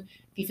overwhelmed,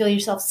 if you feel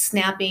yourself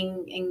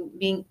snapping and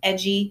being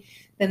edgy,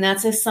 then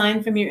that's a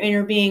sign from your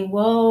inner being,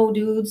 whoa,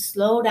 dude,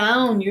 slow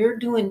down. You're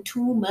doing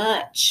too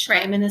much.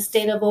 Right. I'm in a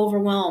state of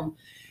overwhelm.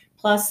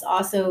 Plus,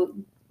 also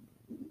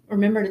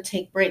remember to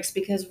take breaks,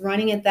 because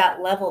running at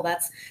that level,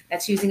 that's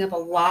using up a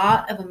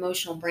lot of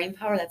emotional brain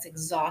power. That's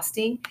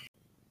exhausting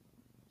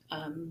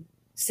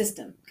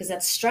system, because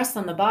that's stress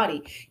on the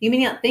body. You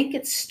may not think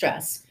it's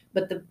stress,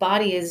 but the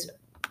body is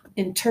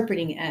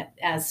interpreting it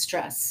as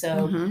stress.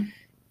 So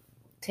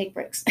take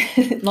breaks.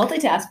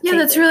 Multitask. Yeah,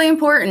 that's really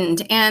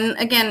important. And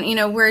again,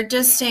 we're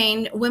just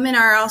saying women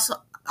are also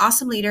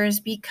awesome leaders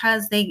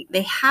because they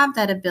have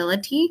that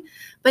ability,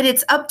 but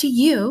it's up to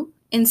you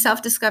in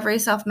self-discovery,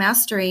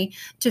 self-mastery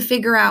to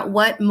figure out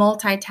what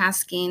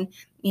multitasking,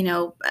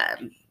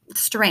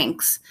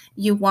 strengths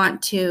you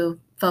want to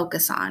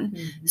focus on.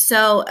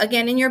 So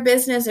again, in your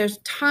business, there's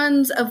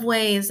tons of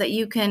ways that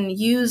you can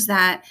use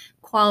that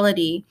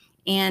quality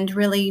and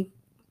really,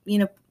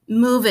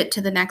 move it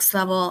to the next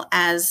level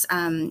as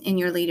in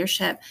your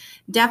leadership.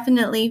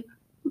 Definitely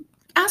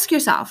ask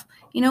yourself,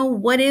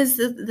 what is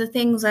the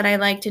things that I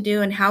like to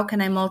do and how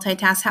can I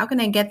multitask? How can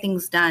I get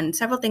things done,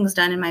 several things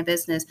done in my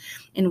business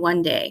in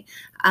one day,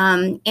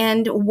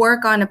 and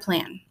work on a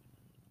plan.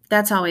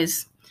 That's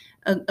always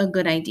a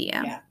good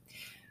idea. Yeah.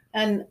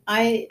 And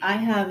I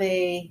have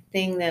a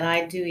thing that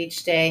I do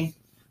each day.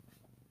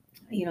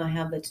 I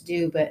have the to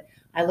do, but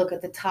I look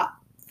at the top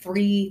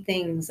 3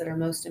 things that are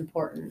most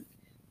important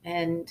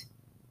and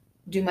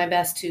do my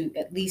best to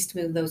at least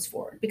move those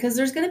forward, because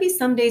there's going to be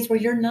some days where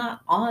you're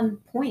not on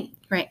point.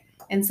 Right.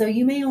 And so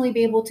you may only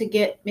be able to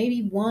get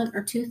maybe 1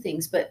 or 2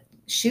 things, but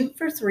shoot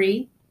for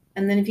 3.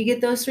 And then if you get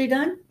those 3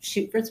 done,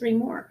 shoot for 3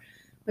 more.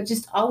 But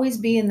just always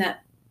be in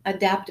that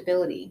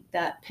adaptability,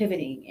 that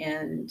pivoting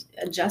and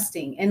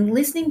adjusting and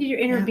listening to your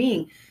inner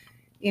being.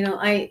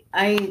 I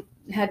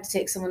had to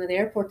take someone to the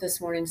airport this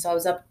morning, so I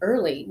was up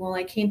early. Well,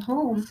 I came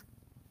home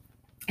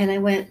and I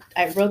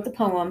wrote the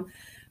poem,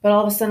 but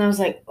all of a sudden I was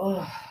like,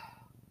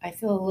 I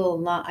feel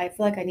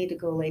like I need to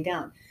go lay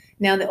down.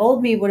 Now the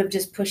old me would have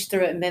just pushed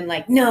through it and been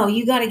like, no,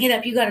 you got to get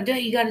up, you got to do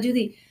it, you got to do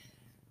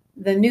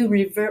the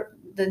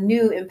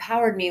new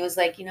empowered me was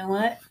like, you know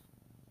what?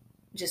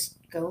 Just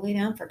go lay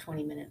down for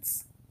 20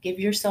 minutes. Give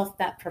yourself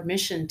that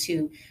permission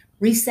to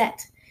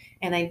reset.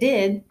 And I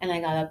did, and I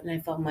got up and I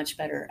felt much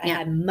better. I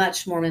had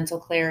much more mental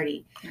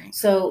clarity. Right.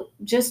 So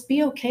just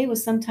be okay with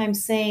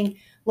sometimes saying,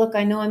 look,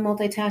 I know I'm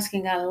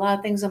multitasking, got a lot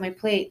of things on my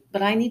plate,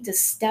 but I need to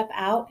step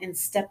out and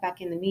step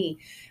back into me.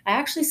 I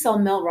actually saw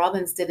Mel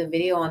Robbins did a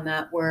video on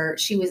that where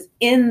she was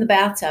in the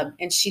bathtub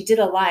and she did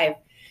a live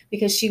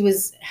because she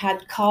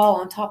had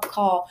call on top of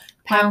call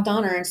packed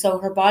on her. And so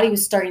her body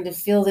was starting to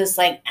feel this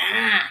like,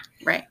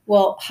 Right.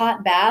 Well,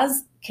 hot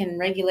baths can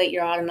regulate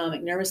your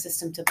autonomic nervous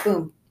system to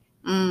boom,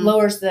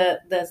 lowers the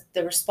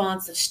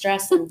response of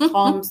stress and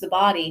calms the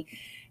body.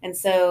 And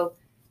so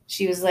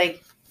she was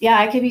like, yeah,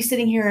 I could be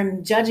sitting here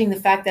and judging the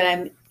fact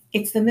that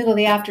it's the middle of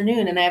the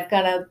afternoon and I've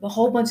got a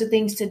whole bunch of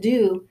things to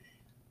do,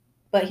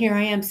 but here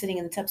I am sitting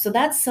in the tub. So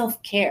that's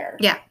self-care.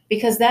 Yeah.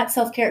 Because that's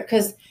self-care.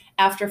 Because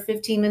after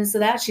 15 minutes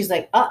of that, she's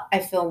like, I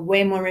feel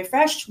way more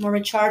refreshed, more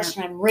recharged,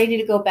 and I'm ready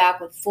to go back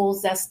with full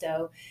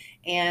zesto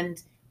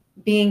and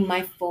being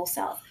my full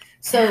self.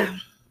 So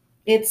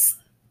it's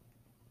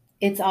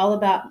all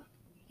about,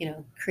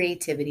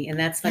 creativity. And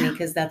that's funny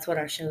because that's what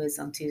our show is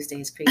on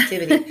Tuesdays,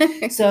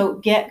 creativity. So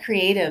get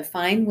creative,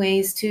 find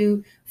ways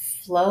to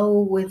flow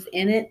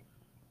within it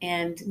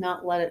and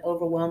not let it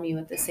overwhelm you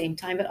at the same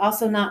time, but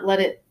also not let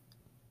it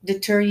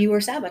deter you or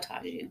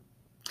sabotage you.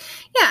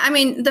 Yeah, I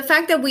mean, the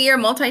fact that we are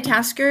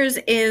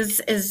multitaskers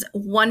is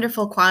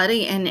wonderful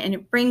quality, and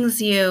it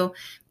brings you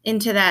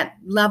into that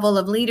level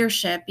of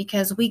leadership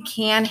because we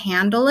can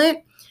handle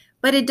it,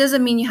 but it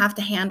doesn't mean you have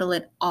to handle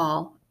it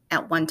all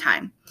at one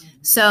time.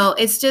 So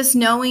it's just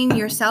knowing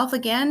yourself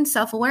again,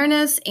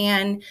 self-awareness,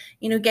 and,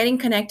 getting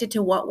connected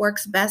to what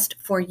works best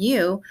for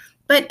you,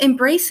 but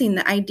embracing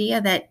the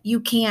idea that you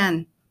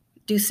can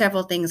do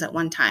several things at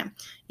one time.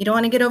 You don't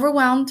want to get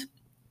overwhelmed.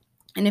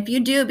 And if you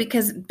do,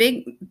 because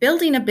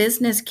building a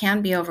business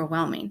can be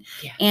overwhelming.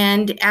 Yeah.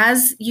 And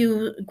as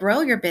you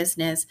grow your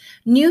business,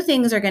 new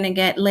things are going to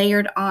get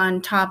layered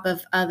on top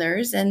of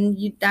others.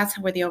 And that's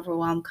where the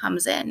overwhelm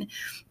comes in.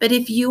 But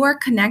if you are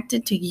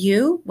connected to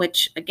you,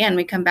 which again,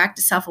 we come back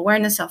to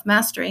self-awareness,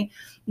 self-mastery,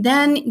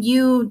 then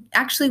you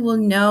actually will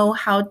know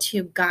how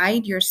to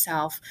guide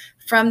yourself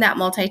from that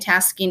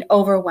multitasking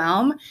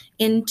overwhelm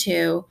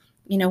into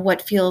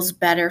what feels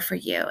better for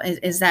you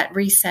is that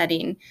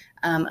resetting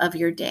of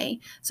your day.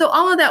 So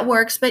all of that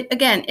works. But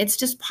again, it's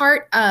just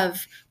part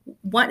of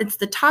it's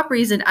the top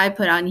reason I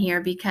put on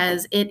here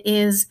because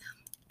it's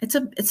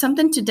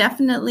something to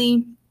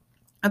definitely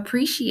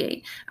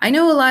appreciate. I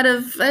know a lot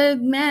of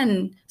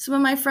men, some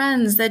of my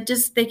friends that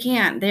they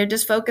can't. They're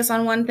just focused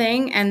on one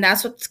thing and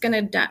that's what's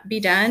going to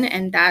be done.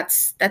 And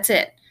that's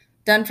it,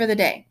 done for the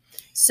day.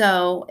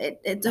 So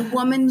it's a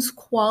woman's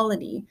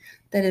quality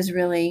that is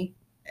really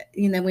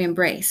we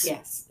embrace.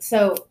 Yes.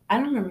 So I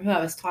don't remember who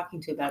I was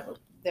talking to about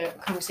the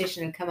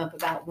conversation had come up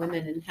about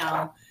women and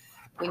how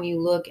when you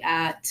look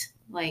at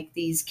like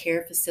these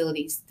care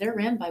facilities, they're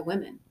ran by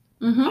women.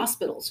 Mm-hmm.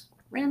 Hospitals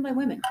ran by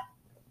women.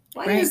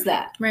 Why is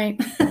that? Right.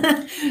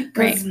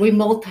 Because we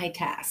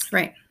multitask.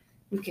 Right.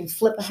 We can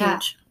flip a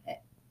hat.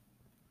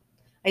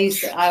 I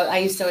used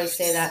to always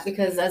say that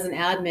because as an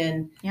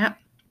admin Yep.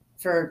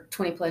 for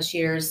 20 plus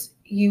years,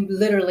 you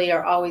literally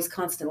are always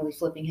constantly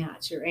flipping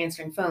hats. You're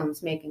answering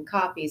phones, making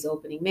copies,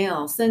 opening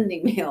mail,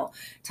 sending mail,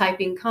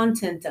 typing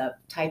content up,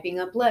 typing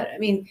up letter. I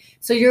mean,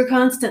 so you're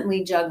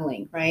constantly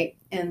juggling, right?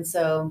 And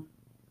so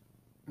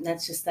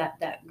that's just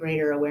that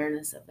greater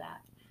awareness of that.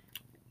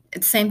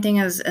 It's the same thing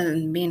as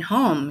being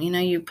home.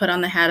 You put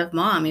on the hat of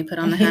mom, you put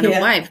on the hat of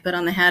wife, you put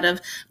on the hat of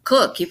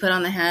cook, you put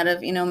on the hat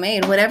of,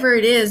 maid, whatever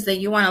it is that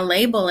you want to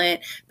label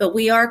it. But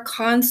we are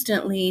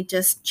constantly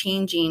just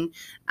changing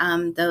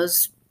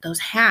those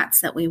hats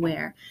that we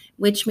wear,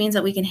 which means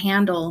that we can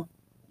handle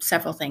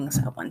several things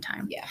at one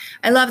time. Yeah.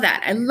 I love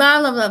that. I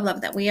love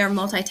that. We are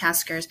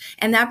multitaskers.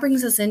 And that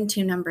brings us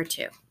into number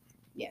 2.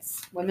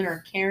 Yes. Women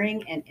are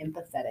caring and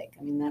empathetic.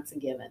 I mean, that's a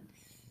given.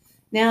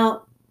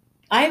 Now,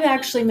 I've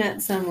actually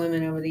met some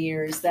women over the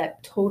years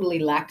that totally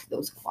lacked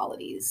those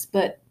qualities,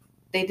 but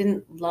they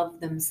didn't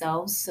love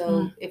themselves.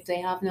 So if they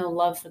have no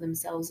love for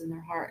themselves in their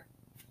heart,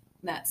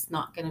 that's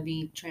not going to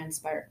be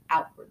transpired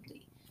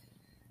outwardly.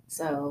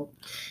 So,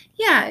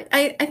 yeah,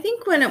 I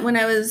think when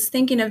I was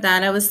thinking of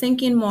that, I was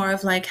thinking more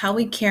of like how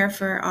we care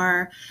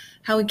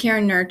how we care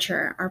and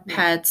nurture our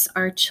pets,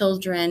 our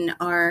children,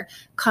 our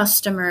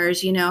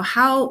customers,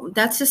 how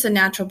that's just a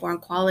natural born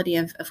quality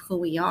of who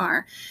we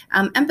are.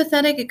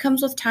 Empathetic, it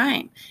comes with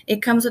time.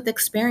 It comes with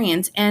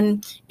experience.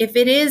 And if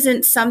it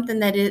isn't something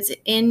that is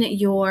in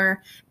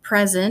your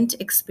present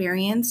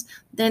experience,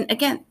 then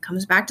again, it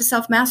comes back to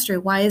self-mastery.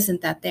 Why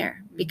isn't that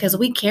there? Because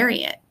we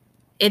carry it.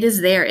 It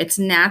is there. It's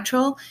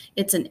natural.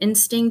 It's an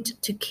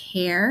instinct to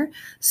care.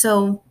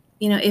 So,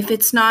 if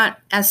it's not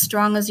as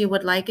strong as you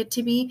would like it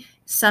to be,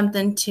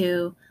 something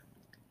to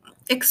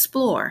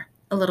explore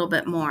a little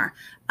bit more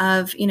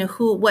of,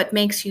 what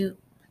makes you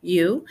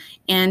you,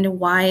 and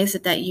why is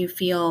it that you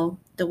feel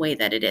the way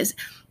that it is.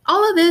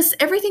 All of this,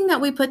 everything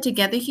that we put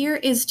together here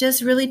is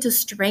just really to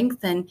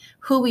strengthen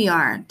who we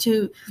are,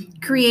 to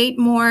create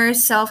more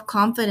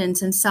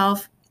self-confidence and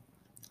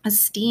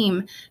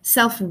self-esteem,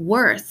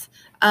 self-worth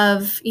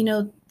of,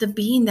 the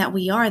being that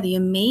we are, the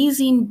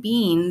amazing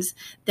beings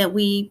that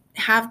we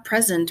have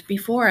present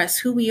before us,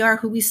 who we are,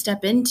 who we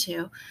step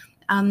into.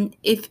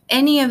 If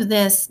any of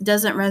this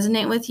doesn't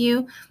resonate with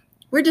you,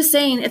 we're just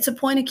saying it's a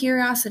point of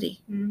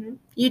curiosity. Mm-hmm.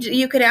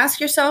 You could ask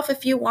yourself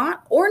if you want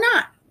or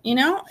not.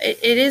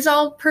 It is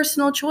all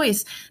personal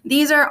choice.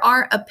 These are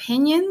our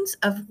opinions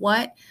of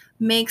what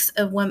makes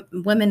a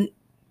women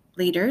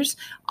leaders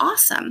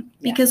awesome,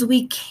 because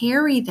we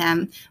carry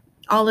them,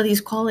 all of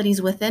these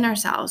qualities within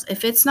ourselves.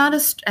 If it's not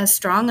as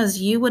strong as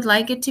you would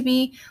like it to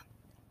be,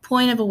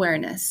 point of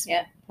awareness.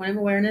 Yeah, point of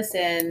awareness,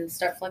 and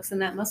start flexing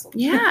that muscle.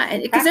 Yeah,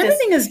 because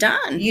everything is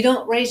done. You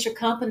don't raise your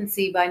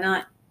competency by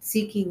not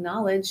seeking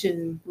knowledge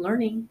and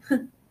learning.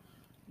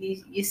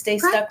 You stay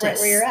stuck right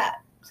where you're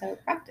at. So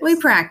practice. We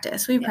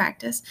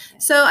practice. Yeah.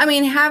 So,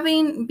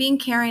 being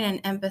caring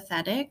and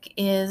empathetic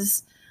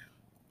is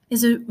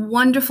a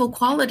wonderful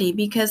quality,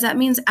 because that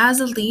means as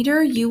a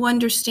leader, you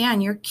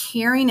understand, you're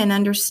caring and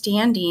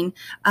understanding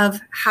of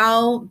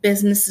how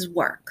businesses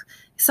work.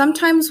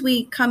 Sometimes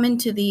we come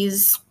into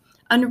these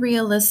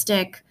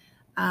unrealistic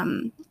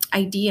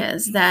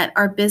ideas that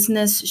our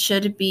business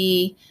should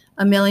be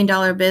 $1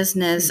 million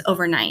business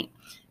overnight.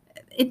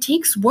 It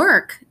takes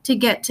work to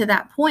get to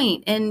that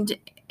point. And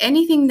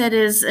anything that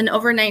is an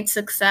overnight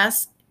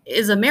success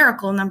is a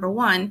miracle, number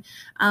one,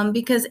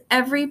 because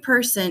every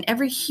person,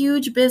 every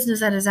huge business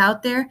that is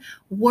out there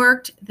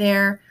worked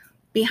their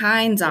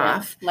behinds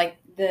off. Like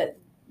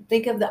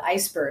think of the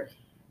iceberg.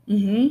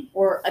 Mm-hmm.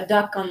 Or a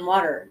duck on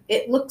water.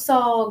 It looks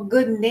all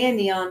good and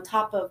dandy on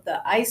top of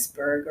the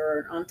iceberg,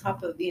 or on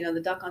top of,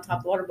 the duck on top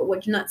of the water. But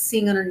what you're not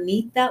seeing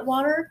underneath that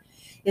water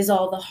is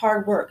all the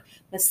hard work,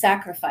 the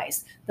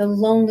sacrifice, the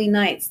lonely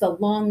nights, the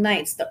long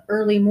nights, the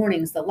early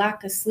mornings, the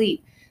lack of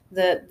sleep,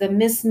 the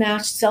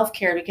mismatched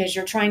self-care, because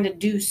you're trying to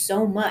do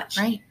so much,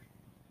 right,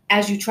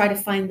 as you try to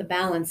find the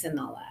balance in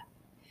all that.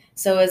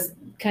 So as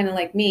kind of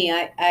like me,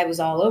 I was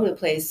all over the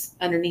place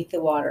underneath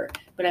the water,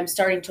 but I'm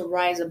starting to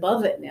rise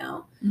above it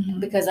now,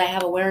 because I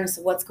have awareness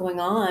of what's going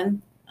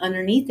on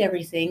underneath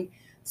everything.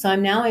 So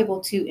I'm now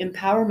able to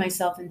empower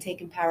myself and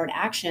take empowered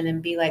action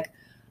and be like,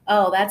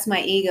 oh, that's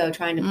my ego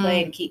trying to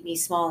play and keep me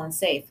small and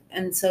safe.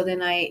 And so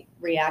then I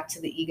react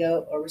to the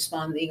ego, or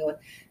respond to the ego with,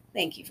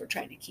 thank you for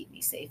trying to keep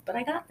me safe, but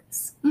I got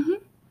this. Mm-hmm.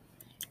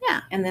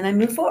 Yeah. And then I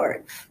move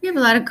forward. We have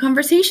a lot of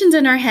conversations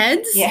in our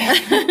heads. Yeah.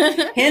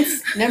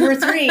 Hence, number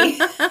 3.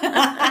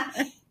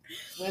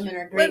 Women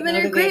are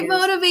great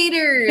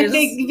motivators.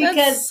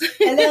 Because,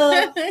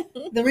 hello,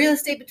 the real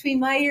estate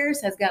between my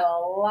ears has got a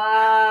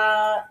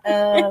lot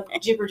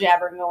of jibber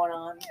jabber going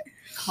on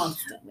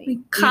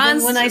constantly.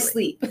 Even when I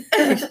sleep.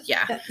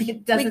 Yeah.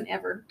 It doesn't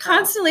ever.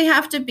 Constantly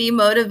have to be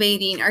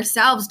motivating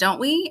ourselves, don't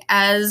we?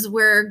 As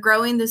we're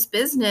growing this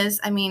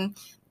business.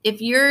 If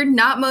you're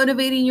not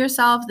motivating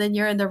yourself, then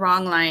you're in the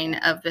wrong line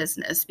of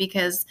business,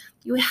 because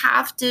you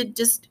have to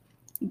just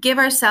give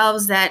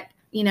ourselves that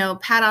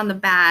pat on the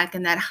back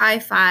and that high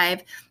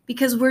five,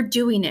 because we're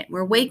doing it.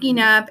 We're waking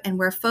up and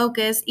we're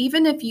focused.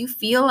 Even if you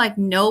feel like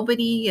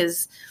nobody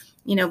is,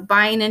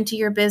 buying into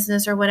your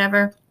business or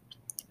whatever,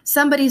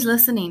 somebody's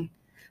listening.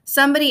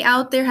 Somebody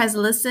out there has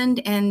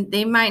listened, and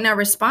they might not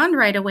respond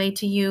right away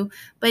to you,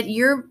 but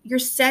you're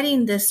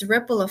setting this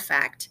ripple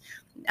effect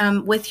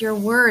with your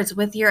words,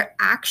 with your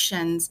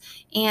actions.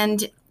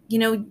 And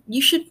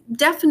you should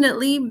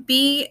definitely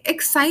be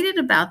excited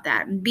about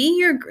that. Be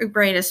your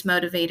greatest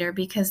motivator,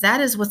 because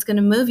that is what's going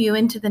to move you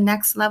into the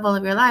next level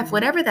of your life,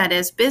 whatever that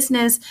is,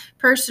 business,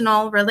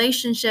 personal,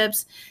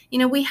 relationships.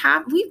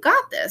 We've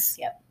got this.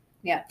 Yep.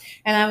 Yeah.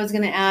 And I was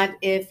going to add,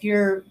 if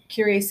you're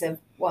curious of,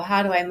 well,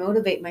 how do I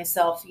motivate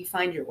myself? You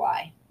find your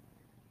why.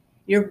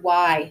 Your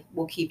why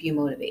will keep you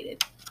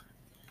motivated.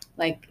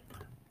 Like,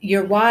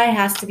 your why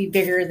has to be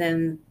bigger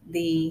than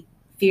the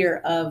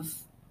fear of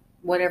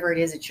whatever it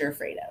is that you're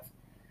afraid of.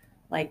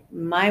 Like,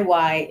 my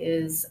why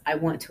is I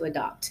want to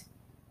adopt,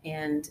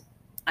 and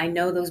I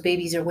know those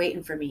babies are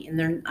waiting for me,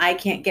 and I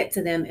can't get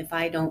to them if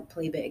I don't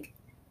play big.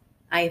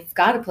 I've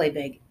got to play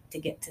big to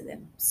get to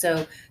them.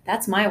 So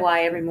that's my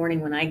why every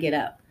morning when I get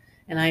up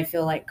and I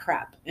feel like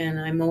crap and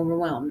I'm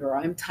overwhelmed or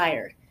I'm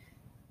tired.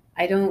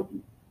 I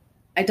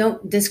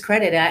don't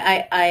discredit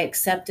it. I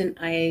accept and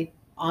I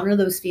honor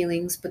those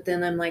feelings, but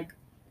then I'm like,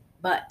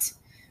 but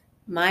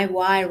my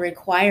why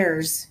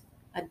requires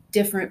a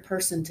different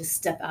person to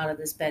step out of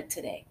this bed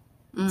today.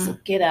 So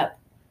get up,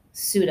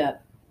 suit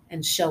up,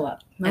 and show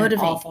up. Motivate.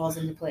 And it all falls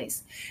into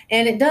place.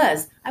 And it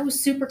does. I was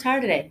super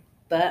tired today,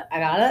 but I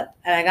got up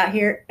and I got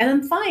here and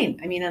I'm fine.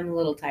 I mean, I'm a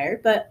little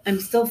tired, but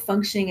I'm still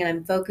functioning and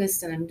I'm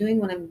focused and I'm doing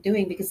what I'm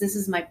doing because this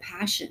is my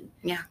passion.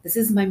 Yeah. This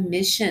is my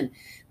mission.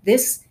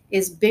 This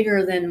is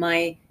bigger than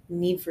my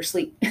need for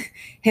sleep.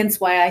 Hence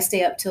why I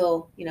stay up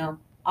till,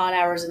 odd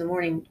hours in the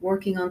morning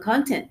working on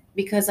content,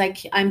 because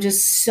I'm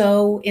just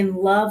so in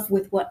love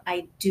with what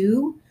I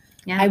do.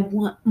 Yeah. I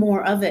want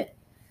more of it.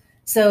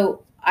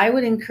 So I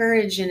would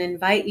encourage and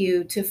invite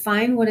you to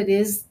find what it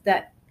is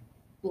that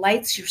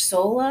lights your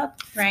soul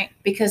up. Right.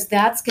 Because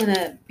that's going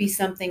to be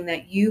something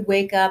that you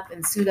wake up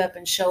and suit up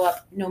and show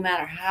up no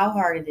matter how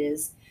hard it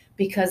is,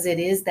 because it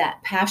is that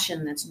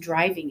passion that's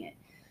driving it.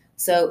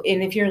 So,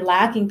 and if you're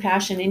lacking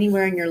passion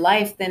anywhere in your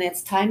life, then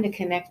it's time to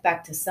connect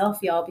back to self,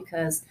 y'all,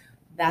 because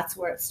that's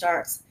where it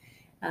starts.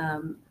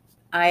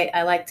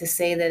 I like to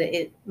say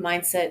that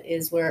mindset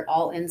is where it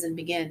all ends and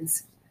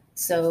begins.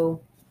 So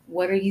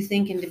what are you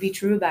thinking to be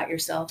true about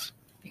yourself?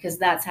 Because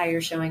that's how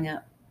you're showing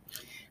up.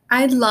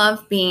 I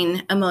love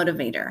being a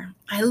motivator.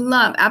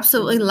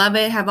 Absolutely love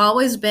it. Have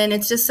always been.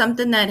 It's just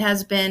something that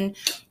has been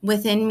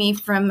within me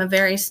from a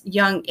very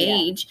young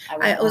age.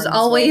 I was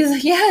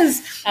always,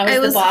 yes. I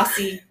was the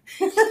bossy.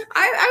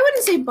 I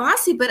wouldn't say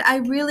bossy, but I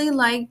really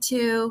like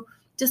to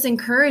just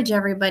encourage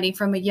everybody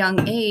from a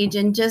young age.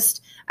 And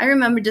I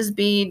remember just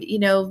being,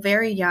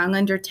 very young,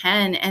 under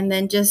 10, and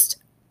then just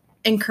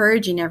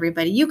encouraging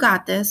everybody. You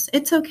got this.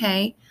 It's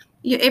okay.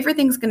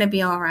 Everything's going to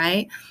be all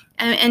right.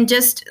 And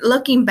just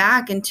looking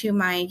back into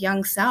my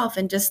young self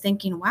and just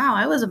thinking, wow,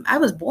 I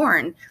was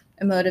born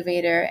a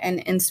motivator and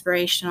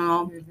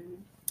inspirational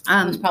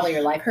It was probably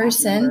your life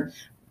person.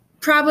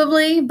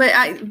 Probably,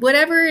 but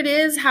whatever it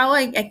is, how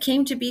I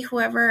came to be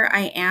whoever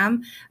I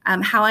am,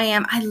 how I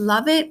am, I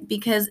love it,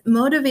 because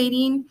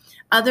motivating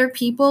other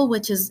people,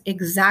 which is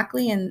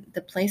exactly in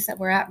the place that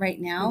we're at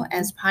right now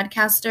as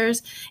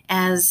podcasters,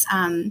 as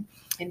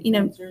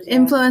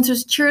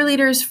influencers,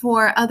 cheerleaders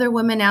for other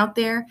women out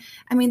there.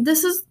 I mean,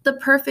 this is the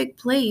perfect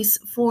place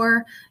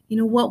for,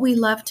 what we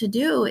love to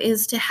do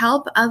is to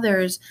help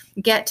others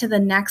get to the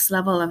next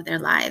level of their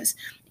lives.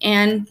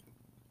 And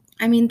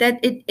I mean, that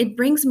it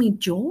brings me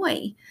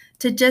joy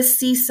to just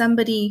see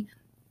somebody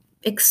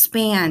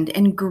expand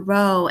and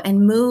grow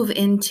and move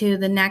into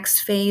the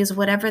next phase,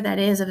 whatever that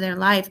is of their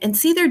life, and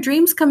see their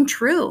dreams coming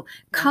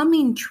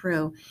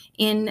true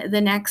in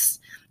the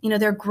next,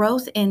 their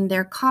growth in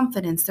their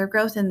confidence, their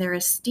growth in their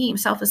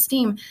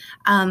self-esteem.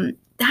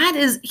 That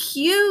is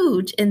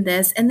huge in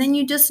this. And then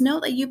you just know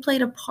that you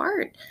played a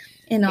part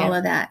in all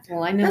of that.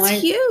 Well, I know that's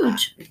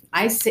huge.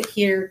 I sit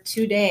here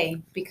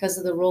today because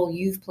of the role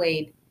you've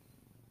played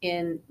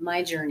in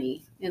my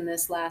journey in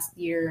this last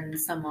year and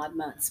some odd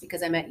months,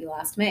 because I met you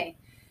last May.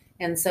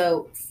 And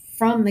so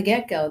from the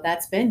get-go,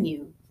 that's been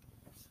you.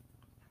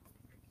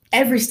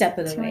 Every step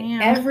of the way.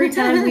 Every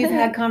time we've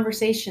had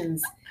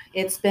conversations,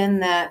 it's been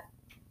that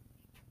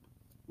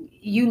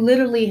you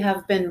literally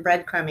have been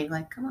breadcrumbing,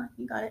 like, come on,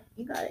 you got it,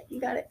 you got it, you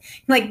got it.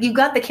 Like, you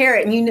got the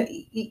carrot and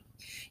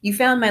you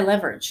found my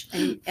leverage.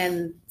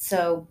 And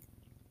so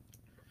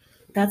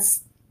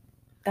that's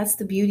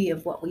the beauty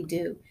of what we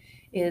do,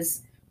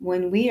 is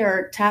when we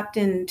are tapped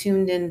in,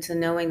 tuned into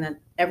knowing that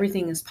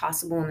everything is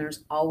possible and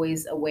there's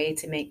always a way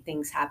to make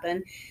things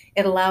happen,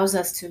 it allows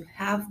us to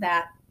have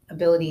that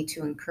ability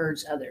to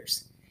encourage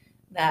others.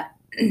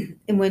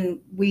 And when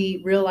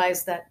we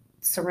realize that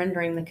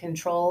surrendering the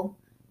control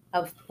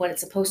of what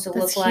it's supposed to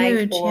look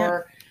like,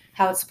 or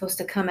how it's supposed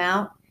to come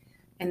out,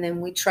 and then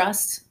we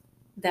trust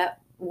that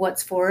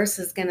what's for us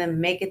is going to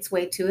make its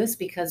way to us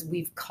because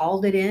we've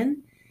called it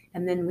in,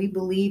 and then we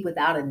believe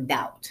without a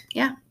doubt.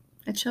 Yeah,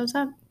 it shows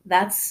up.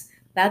 That's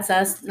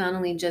us not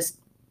only just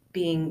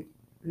being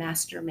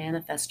master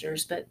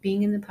manifestors, but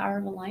being in the power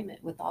of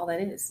alignment with all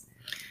that is.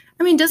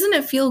 I mean, doesn't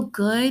it feel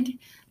good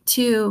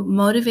to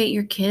motivate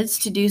your kids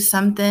to do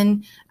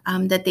something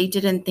that they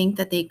didn't think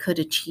that they could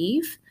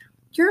achieve?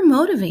 You're a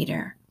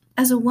motivator.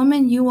 As a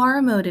woman, you are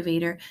a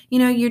motivator.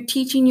 You're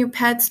teaching your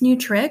pets new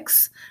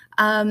tricks,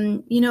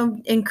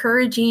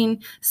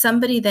 encouraging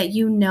somebody that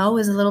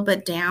is a little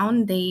bit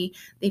down. They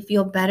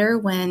feel better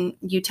when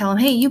you tell them,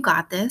 hey, you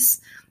got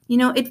this.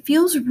 It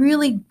feels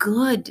really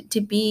good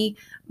to be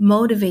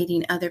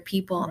motivating other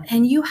people,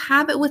 and you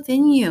have it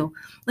within you.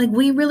 Like,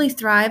 we really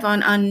thrive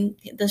on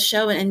the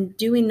show and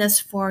doing this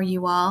for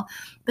you all,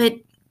 but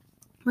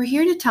we're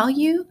here to tell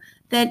you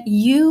that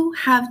you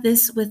have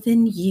this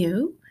within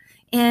you,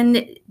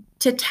 and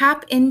to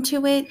tap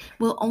into it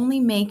will only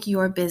make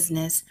your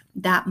business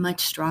that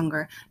much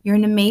stronger. You're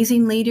an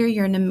amazing leader.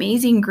 You're an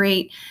amazing,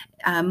 great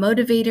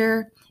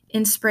motivator,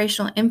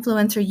 inspirational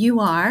influencer. You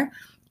are.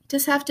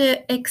 Just have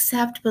to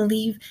accept,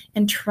 believe,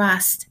 and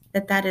trust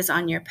that is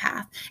on your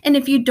path. And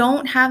if you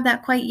don't have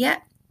that quite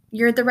yet,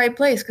 you're at the right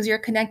place because you're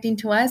connecting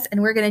to us,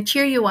 and we're going to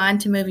cheer you on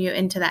to move you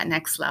into that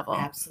next level.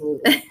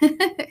 Absolutely.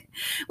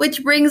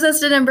 Which brings us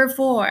to number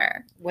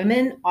 4.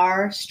 Women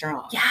are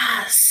strong.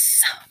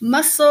 Yes.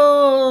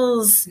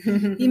 Muscles.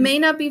 You may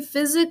not be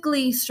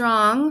physically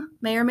strong,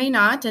 may or may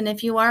not. And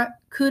if you are,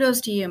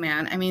 kudos to you,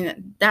 man. I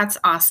mean, that's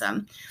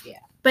awesome. Yeah.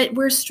 But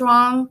we're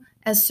strong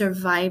as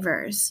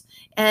survivors,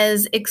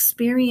 as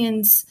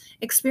experiences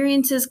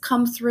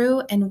come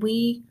through, and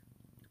we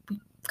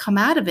come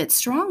out of it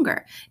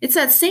stronger. It's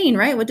that saying,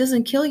 right? What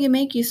doesn't kill you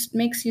makes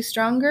you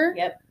stronger.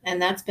 Yep.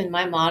 And that's been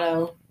my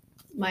motto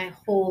my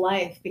whole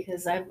life,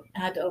 because I've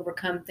had to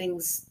overcome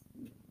things.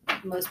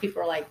 Most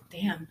people are like,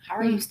 damn, how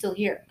are you still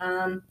here?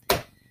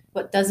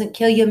 What doesn't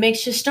kill you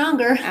makes you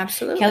stronger.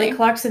 Absolutely. Kelly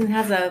Clarkson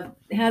has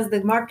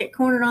the market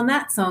cornered on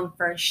that song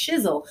for a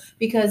shizzle,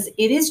 because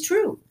it is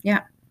true.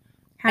 Yeah.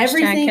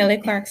 Everything, Kelly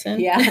Clarkson.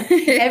 Yeah.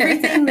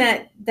 Everything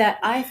that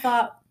I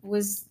thought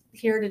was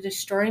here to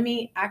destroy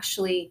me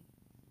actually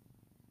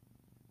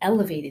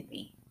elevated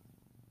me.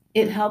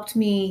 It helped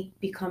me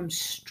become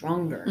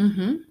stronger,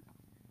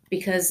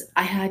 because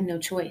I had no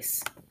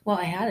choice. Well,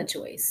 I had a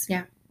choice.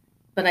 Yeah.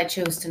 But I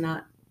chose to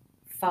not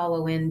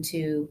follow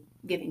into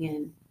giving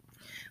in.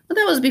 Well,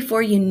 that was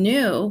before you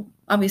knew,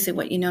 obviously,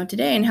 what you know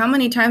today. And how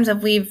many times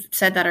have we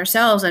said that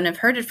ourselves, and have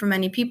heard it from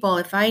many people?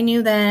 If I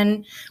knew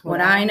then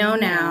what I know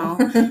now,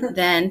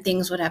 then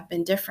things would have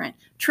been different.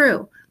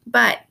 True.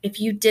 But if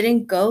you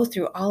didn't go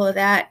through all of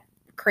that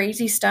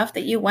crazy stuff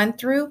that you went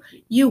through,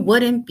 you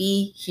wouldn't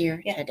be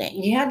here today.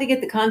 You had to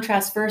get the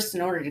contrast first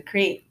in order to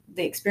create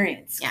the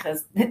experience,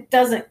 because it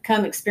doesn't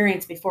come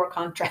experience before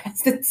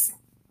contrast. It's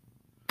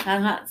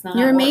not.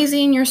 You're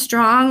amazing. You're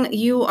strong.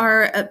 You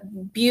are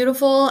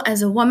beautiful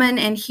as a woman.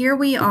 And here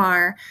we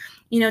are,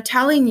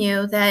 telling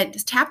you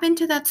that tap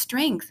into that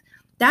strength.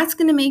 That's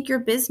going to make your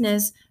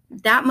business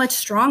that much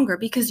stronger,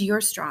 because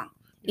you're strong.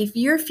 If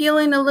you're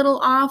feeling a little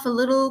off, a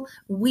little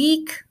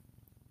weak,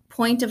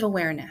 point of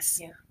awareness.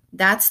 Yeah.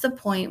 That's the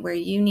point where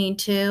you need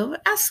to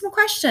ask some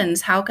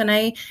questions. How can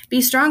I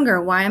be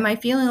stronger? Why am I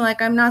feeling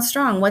like I'm not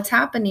strong? What's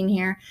happening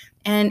here?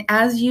 And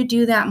as you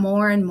do that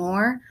more and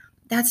more,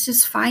 that's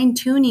just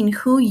fine-tuning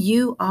who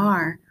you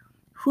are.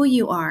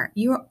 You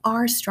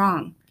are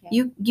strong.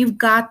 Yeah. You've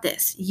got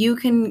this. You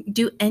can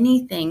do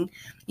anything.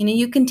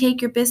 You can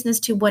take your business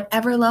to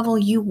whatever level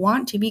you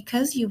want to,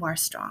 because you are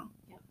strong.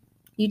 Yeah.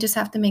 You just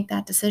have to make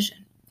that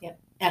decision. Yep.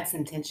 That's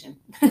intention.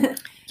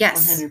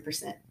 Yes.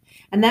 100%.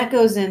 And that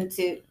goes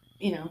into,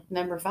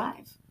 number 5.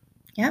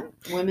 Yep.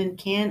 Women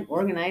can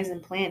organize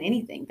and plan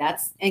anything.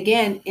 That's,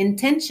 again,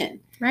 intention.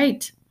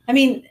 Right. I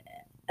mean,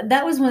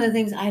 that was one of the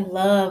things I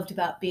loved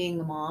about being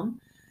a mom,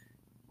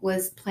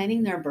 was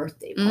planning their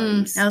birthday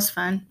parties. That was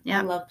fun. Yeah.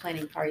 I love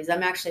planning parties.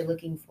 I'm actually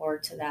looking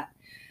forward to that.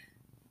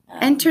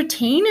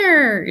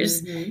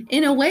 Entertainers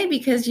in a way,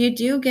 because you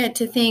do get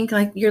to think,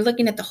 like, you're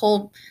looking at the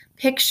whole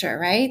picture,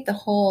 right? The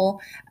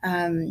whole,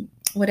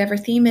 whatever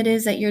theme it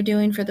is that you're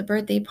doing for the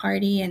birthday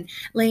party, and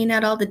laying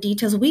out all the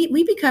details.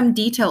 We become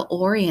detail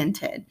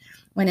oriented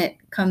when it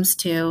comes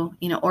to,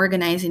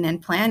 organizing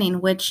and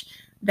planning, which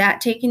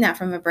taking that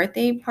from a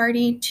birthday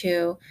party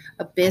to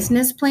a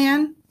business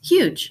plan,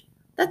 huge.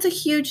 That's a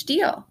huge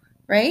deal,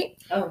 right?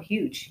 Oh,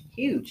 huge.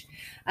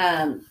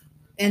 And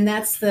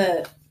that's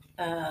the,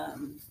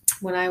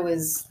 when I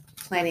was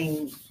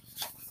planning,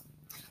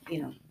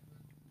 a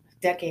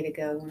decade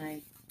ago, when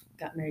I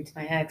got married to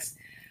my ex,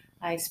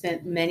 I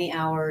spent many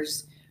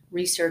hours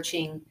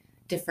researching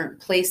different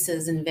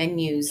places and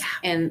venues,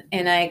 and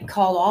I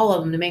called all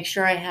of them to make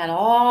sure I had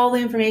all the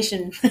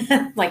information,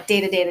 like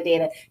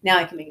data. Now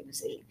I can make a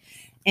decision.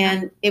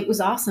 And it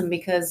was awesome,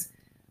 because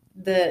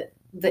the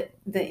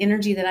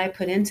energy that I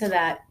put into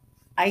that,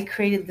 I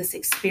created this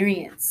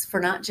experience for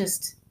not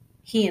just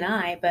he and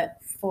I, but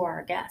for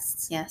our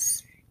guests.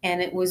 Yes.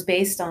 And it was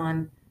based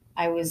on,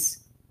 I was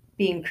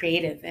being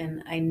creative,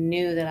 and I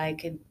knew that I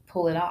could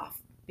pull it off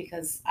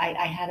because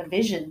I had a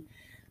vision.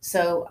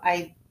 So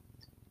I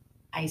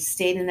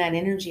stayed in that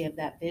energy of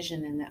that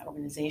vision in that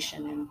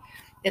organization. And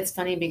it's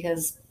funny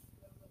because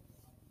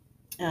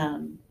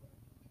um,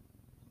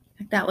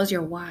 That was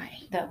your why.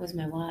 that was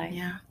my why.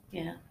 Yeah.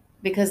 Yeah.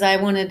 Because I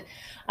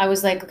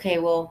was like, okay,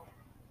 well,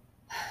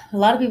 a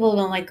lot of people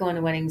don't like going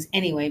to weddings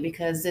anyway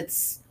because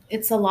it's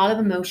a lot of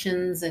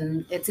emotions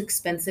and it's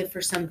expensive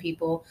for some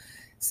people.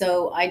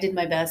 So I did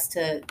my best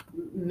to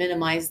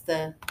minimize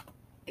the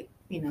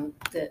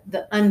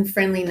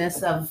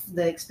unfriendliness of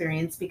the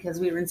experience because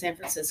we were in San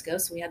Francisco,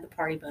 so we had the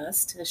party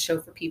bus to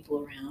chauffeur people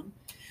around.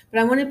 But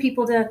I wanted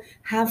people to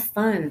have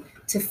fun,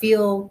 to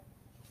feel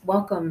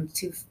welcome,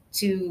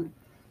 to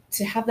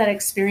have that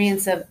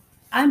experience of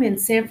I'm in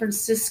San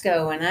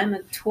Francisco and I'm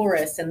a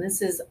tourist and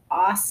this is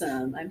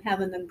awesome. I'm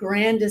having the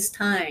grandest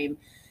time.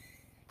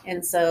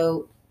 And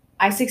so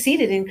I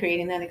succeeded in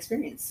creating that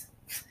experience.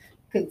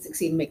 Couldn't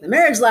succeed in making the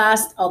marriage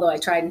last, although I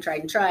tried and tried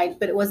and tried,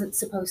 but it wasn't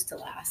supposed to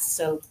last.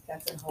 So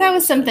that's a whole That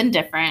was something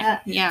different.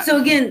 Yeah. So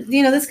again,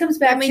 this comes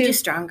back That made to you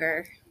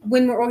stronger.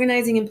 when we're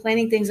organizing and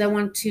planning things. I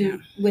want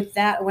to, with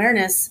that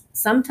awareness,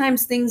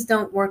 sometimes things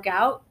don't work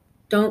out.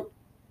 Don't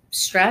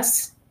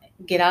stress.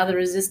 Get out of the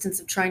resistance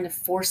of trying to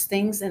force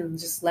things and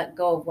just let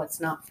go of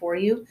what's not for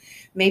you.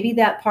 Maybe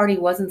that party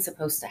wasn't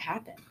supposed to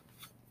happen.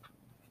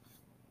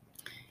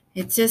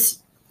 It's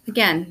just,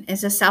 again,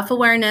 it's a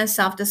self-awareness,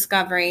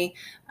 self-discovery.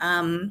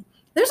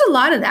 There's a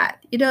lot of that.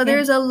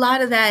 There's a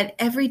lot of that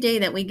every day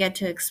that we get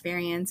to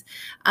experience.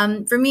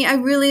 For me, I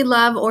really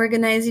love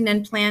organizing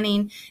and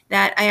planning.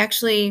 That I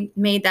actually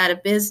made that a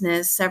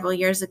business several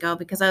years ago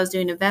because I was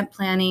doing event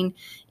planning,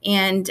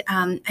 and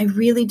I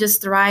really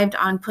just thrived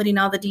on putting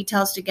all the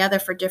details together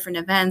for different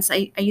events.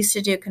 I used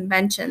to do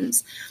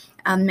conventions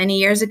many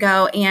years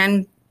ago,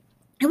 and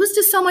it was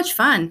just so much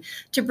fun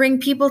to bring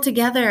people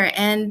together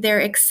and their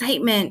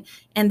excitement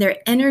and their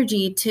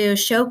energy to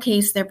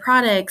showcase their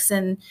products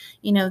and,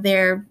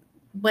 their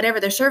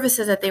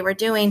services that they were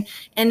doing,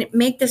 and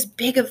make this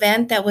big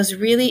event that was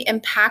really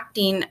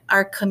impacting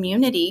our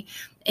community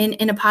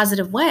in a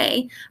positive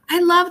way. I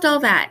loved all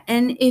that.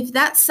 And if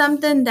that's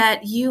something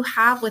that you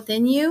have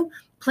within you,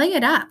 play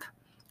it up.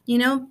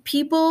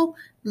 People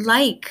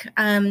like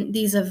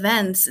these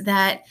events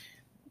that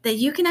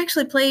you can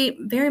actually play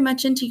very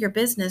much into your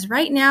business.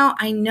 Right now,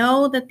 I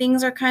know that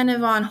things are kind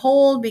of on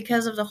hold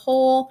because of the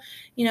whole,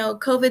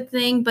 COVID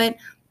thing, but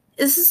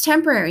this is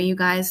temporary, you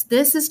guys.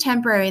 This is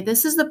temporary.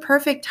 This is the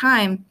perfect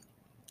time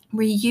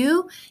where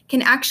you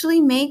can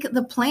actually make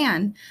the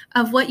plan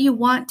of what you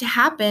want to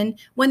happen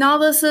when all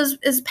this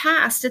is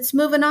past. It's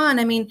moving on.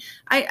 I mean,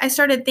 I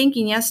started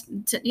thinking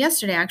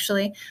yesterday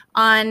actually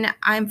on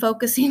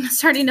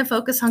starting to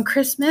focus on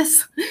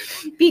Christmas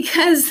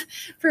because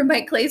for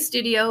my clay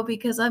studio,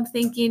 because I'm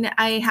thinking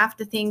I have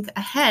to think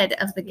ahead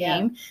of the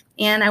game.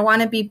 And I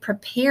want to be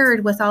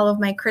prepared with all of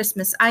my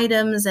Christmas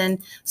items and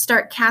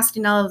start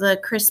casting all of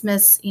the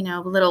Christmas,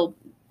 little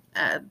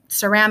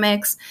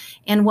ceramics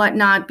and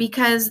whatnot,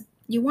 because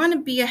you want to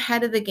be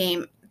ahead of the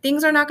game.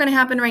 Things are not going to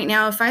happen right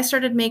now. If I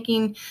started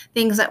making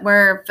things that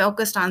were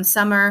focused on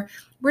summer,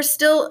 we're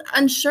still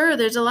unsure.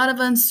 There's a lot of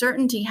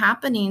uncertainty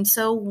happening.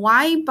 So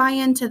why buy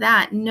into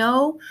that?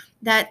 Know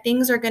that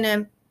things are going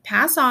to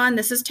pass on.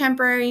 This is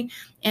temporary.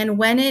 And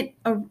when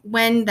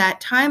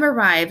that time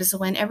arrives,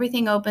 when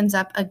everything opens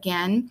up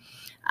again,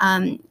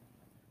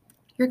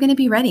 you're going to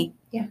be ready.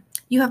 Yeah.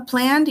 You have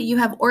planned, you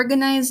have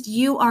organized,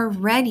 you are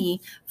ready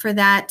for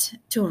that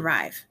to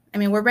arrive. I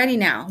mean, we're ready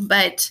now,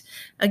 but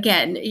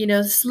again,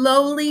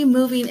 slowly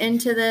moving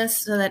into this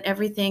so that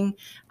everything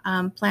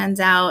plans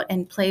out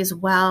and plays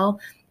well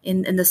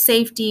in the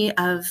safety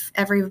of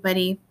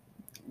everybody.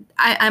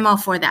 I'm all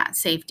for that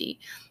safety,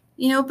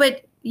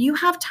 but you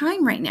have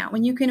time right now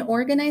when you can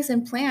organize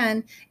and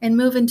plan and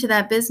move into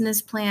that business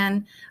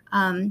plan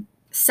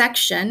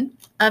section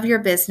of your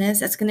business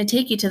that's going to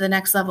take you to the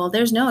next level.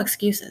 There's no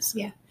excuses.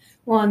 Yeah.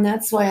 Well, and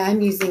that's why I'm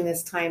using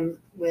this time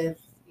with,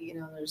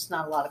 there's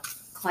not a lot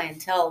of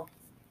clientele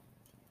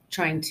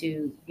trying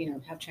to,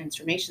 have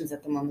transformations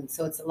at the moment.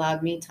 So it's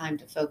allowed me time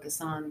to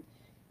focus on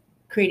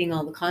creating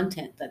all the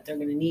content that they're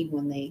going to need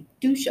when they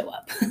do show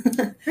up.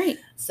 Right.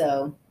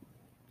 So.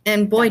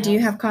 And boy, do you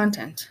have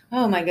content.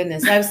 Oh my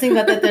goodness. I was thinking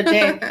about that the other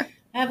day.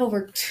 I have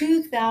over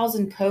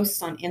 2,000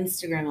 posts on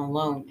Instagram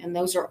alone. And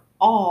those are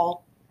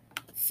all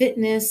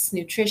fitness,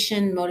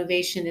 nutrition,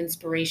 motivation,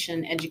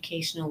 inspiration,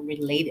 educational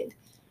related.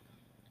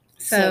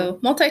 So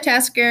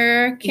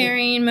multitasker,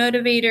 caring,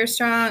 motivator,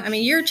 strong. I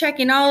mean, you're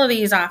checking all of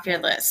these off your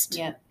list.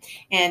 Yeah.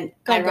 And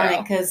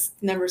ironic because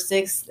number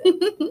 6,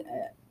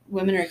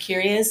 women are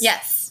curious.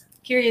 Yes.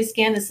 Curious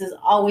Candace has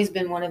always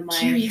been one of my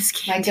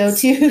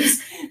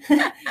go-tos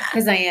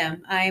because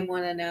I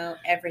want to know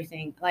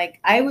everything. Like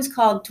I was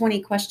called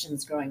 20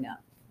 questions growing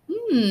up.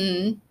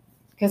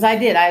 Because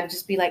I'd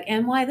just be like,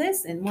 and why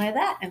this, and why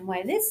that, and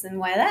why this, and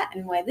why that,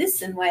 and why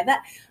this, and why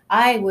that.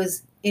 I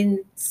was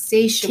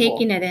insatiable.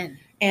 Taking it in.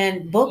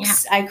 And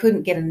books, I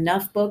couldn't get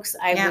enough books.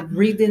 I would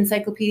read the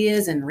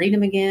encyclopedias and read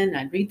them again.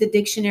 I'd read the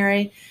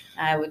dictionary.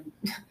 I would,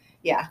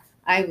 yeah,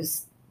 I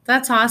was.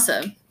 That's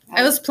awesome.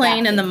 I was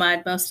playing in the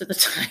baffled. mud most of the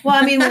time. Well,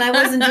 I mean, when I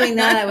wasn't doing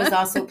that, I was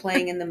also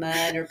playing in the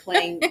mud or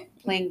playing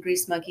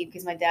grease monkey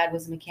because my dad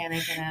was a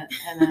mechanic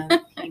and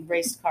he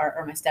raced car,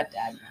 or my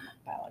stepdad, I'm not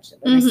biologist,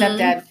 but my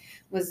stepdad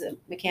was a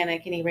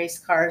mechanic and he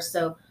raced cars.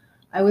 So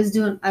I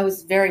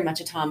was very much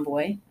a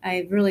tomboy.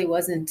 I really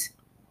wasn't.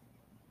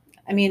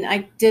 I mean,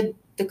 I did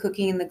the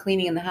cooking and the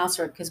cleaning and the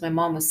housework because my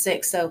mom was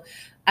sick. So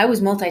I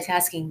was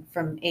multitasking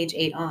from age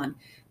 8 on,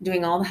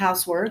 doing all the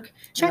housework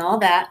and all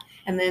that.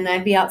 And then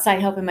I'd be outside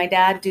helping my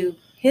dad do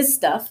his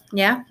stuff.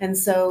 Yeah. And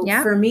so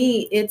for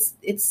me, it's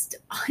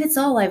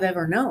all I've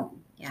ever known.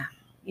 Yeah.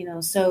 You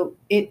know, so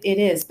it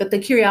is. But the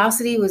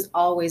curiosity was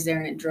always there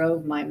and it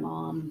drove my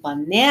mom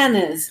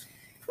bananas.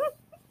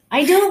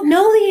 I don't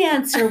know the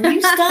answer. Will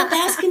you stop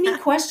asking me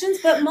questions?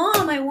 But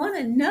Mom, I want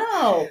to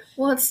know.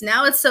 Well, it's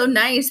so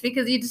nice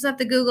because you just have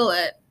to Google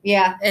it.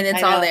 Yeah. And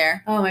it's all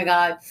there. Oh my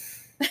God.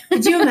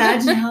 Could you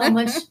imagine how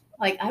much,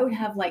 like, I would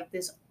have like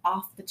this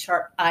off the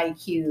chart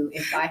IQ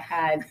if I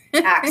had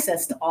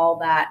access to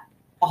all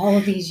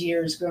of these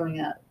years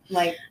growing up.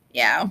 Like,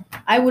 yeah,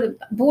 I would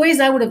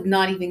have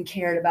not even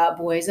cared about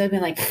boys. I'd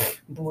been like,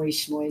 boys,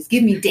 schmoys,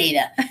 give me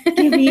data,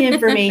 give me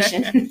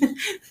information.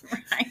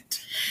 Right.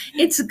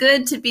 It's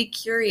good to be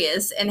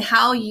curious, and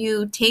how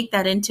you take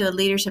that into a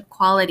leadership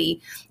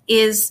quality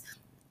is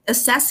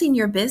assessing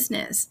your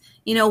business.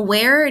 You know,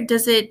 where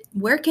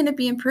can it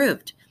be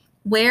improved?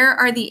 Where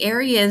are the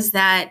areas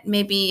that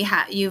maybe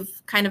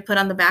you've kind of put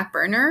on the back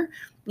burner?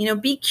 You know,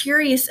 be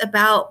curious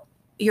about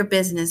your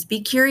business.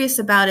 Be curious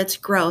about its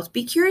growth.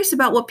 Be curious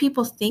about what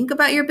people think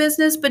about your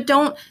business, but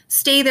don't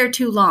stay there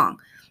too long.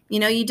 You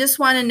know, you just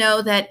want to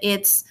know that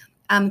it's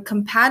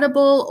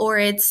compatible, or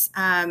it's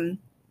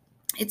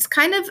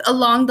kind of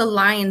along the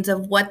lines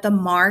of what the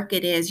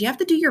market is. You have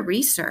to do your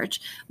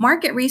research.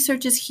 Market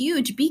research is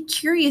huge. Be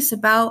curious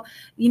about,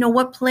 you know,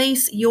 what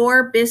place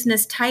your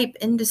business type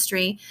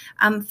industry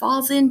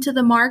falls into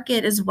the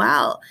market as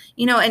well.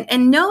 You know,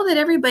 and know that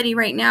everybody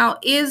right now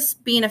is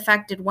being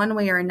affected one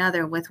way or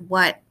another with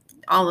what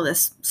all of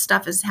this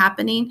stuff is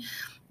happening.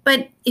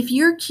 But if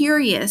you're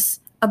curious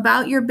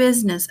about your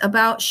business,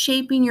 about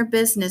shaping your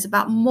business,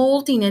 about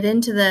molding it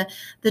into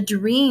the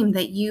dream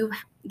that you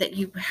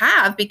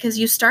have, because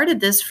you started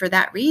this for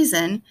that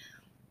reason,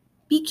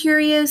 be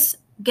curious,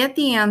 get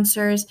the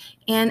answers,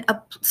 and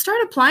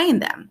start applying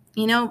them.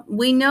 You know,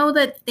 we know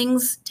that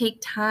things take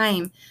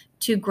time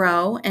to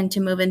grow and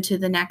to move into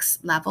the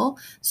next level.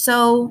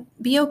 So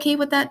be okay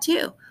with that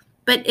too.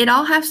 But it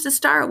all has to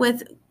start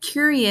with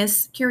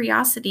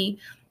curiosity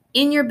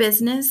in your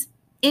business,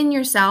 in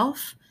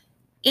yourself,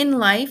 in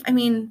life. I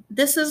mean,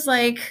 this is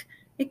like,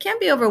 it can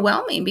be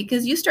overwhelming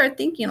because you start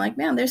thinking like,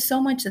 man, there's so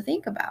much to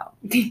think about.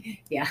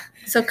 Yeah.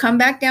 So come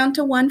back down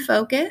to one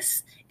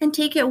focus and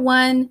take it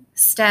one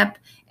step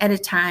at a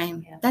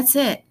time. Yeah. That's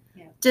it.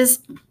 Yeah.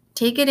 Just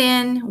take it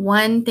in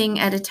one thing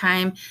at a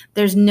time.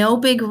 There's no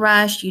big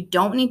rush. You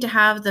don't need to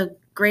have the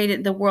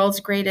world's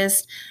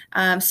greatest,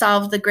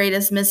 solve the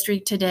greatest mystery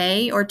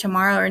today or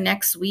tomorrow or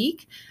next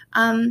week.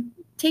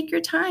 Take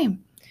your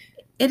time.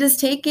 It has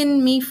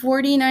taken me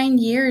 49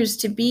 years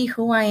to be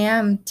who I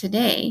am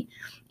today.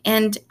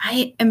 And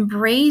I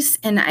embrace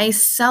and I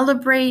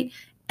celebrate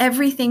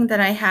everything that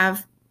I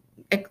have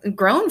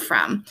grown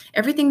from,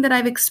 everything that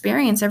I've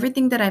experienced,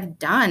 everything that I've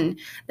done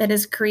that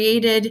has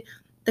created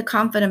the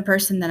confident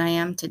person that I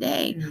am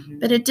today. Mm-hmm.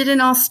 But it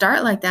didn't all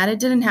start like that. It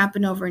didn't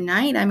happen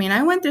overnight. I mean,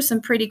 I went through some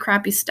pretty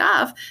crappy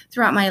stuff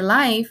throughout my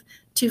life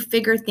to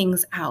figure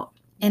things out.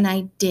 And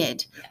I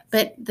did. Yes.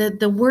 But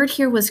the word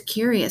here was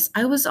curious.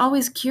 I was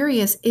always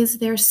curious. Is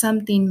there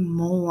something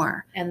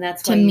more? And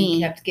that's why you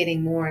kept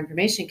getting more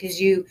information,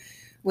 because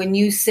when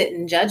you sit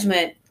in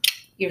judgment,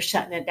 you're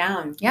shutting it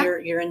down.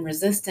 Yep. You're in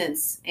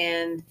resistance.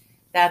 And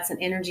that's an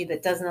energy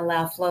that doesn't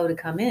allow flow to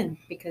come in,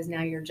 because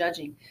now you're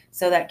judging.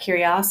 So that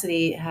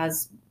curiosity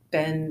has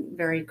been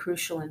very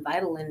crucial and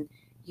vital in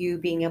you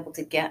being able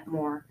to get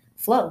more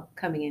flow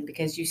coming in,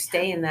 because you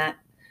stay in that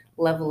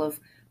level of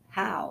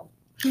how.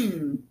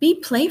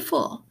 Be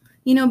playful,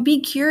 you know,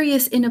 be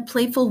curious in a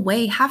playful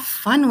way, have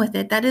fun with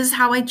it. That is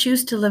how I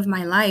choose to live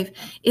my life,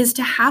 is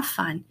to have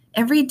fun.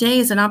 Every day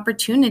is an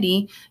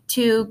opportunity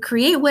to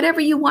create whatever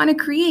you want to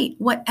create,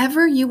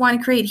 whatever you want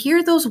to create.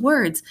 Hear those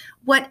words,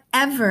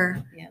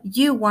 whatever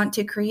you want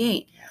to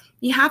create.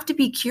 You have to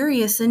be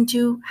curious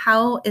into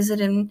how is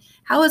it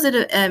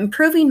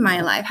improving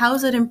my life? How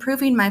is it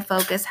improving my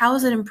focus? How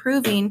is it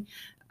improving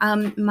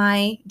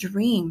my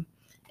dream?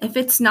 If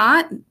it's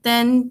not,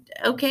 then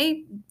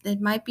okay,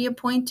 it might be a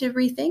point to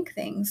rethink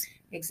things.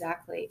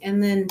 Exactly.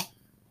 And then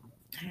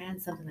I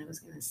had something I was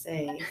going to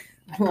say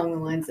along the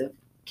lines of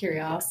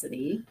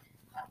curiosity.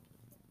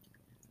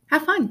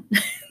 Have fun.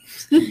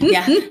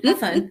 Yeah, have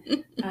fun.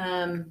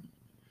 I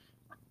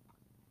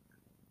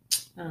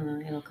don't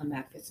know. It'll come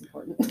back. It's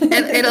important.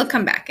 It'll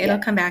come back. It'll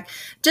come back.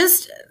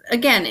 Just,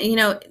 again, you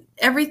know,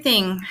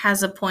 everything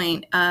has a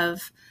point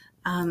of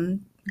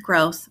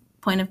growth,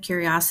 point of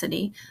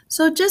curiosity.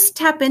 So just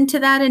tap into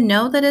that and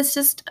know that it's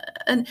just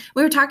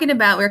we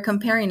were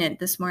comparing it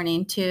this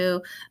morning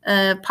to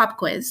a pop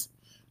quiz.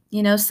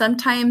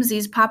 Sometimes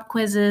these pop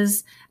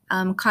quizzes,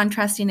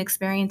 contrasting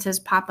experiences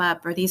pop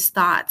up, or these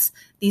thoughts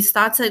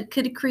that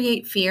could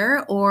create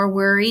fear or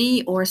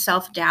worry or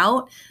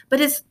self-doubt.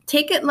 But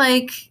take it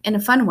like in a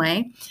fun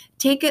way,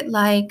 take it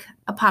like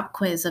a pop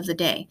quiz of the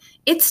day.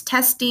 It's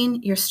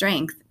testing your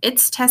strength.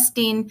 It's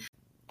testing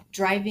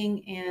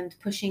driving and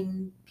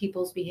pushing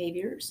people's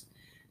behaviors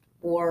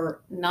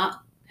or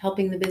not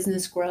helping the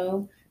business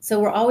grow. So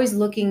we're always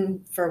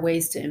looking for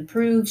ways to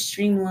improve,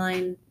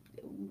 streamline.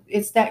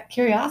 It's that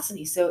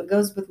curiosity. So it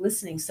goes with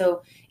listening.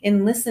 So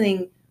in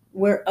listening,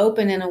 we're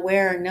open and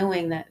aware,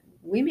 knowing that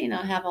we may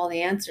not have all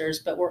the answers,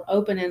 but we're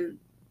open and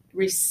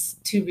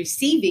to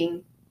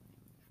receiving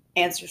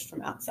answers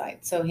from outside.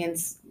 So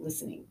hence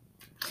listening.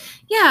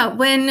 Yeah.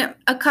 When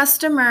a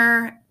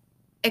customer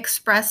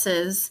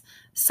expresses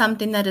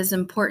something that is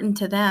important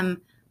to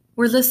them,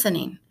 we're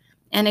listening.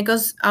 And it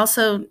goes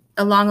also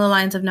along the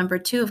lines of number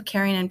 2 of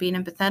caring and being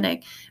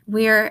empathetic.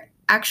 We're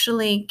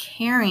actually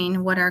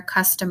caring what our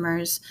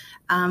customers'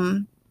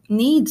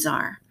 needs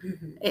are.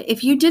 Mm-hmm.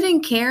 If you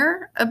didn't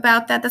care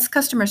about that, that's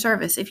customer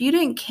service. If you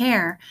didn't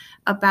care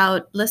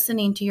about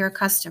listening to your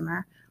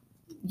customer,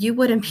 you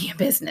wouldn't be a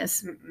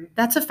business. Mm-mm.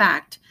 That's a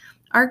fact.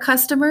 Our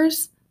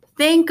customers,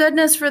 thank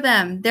goodness for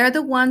them. They're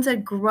the ones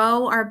that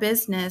grow our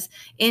business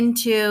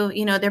into,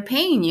 they're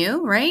paying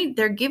you, right?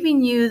 They're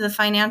giving you the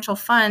financial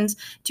funds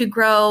to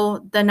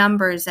grow the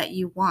numbers that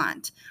you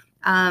want.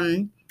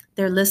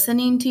 They're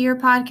listening to your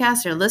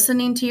podcast. They're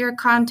listening to your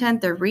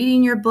content. They're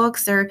reading your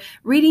books. They're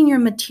reading your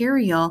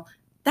material.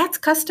 That's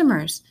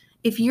customers.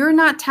 If you're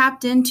not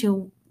tapped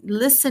into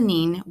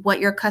listening what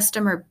your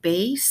customer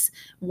base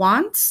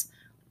wants,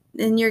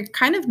 then you're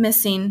kind of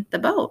missing the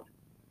boat.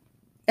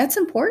 That's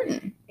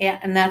important. Yeah,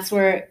 and that's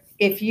where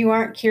if you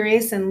aren't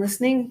curious and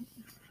listening,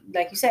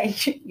 like you say,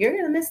 you're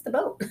going to miss the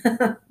boat.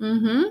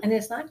 Mm-hmm. And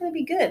it's not going to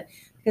be good,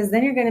 because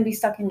then you're going to be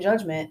stuck in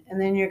judgment, and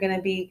then you're going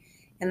to be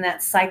in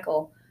that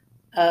cycle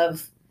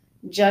of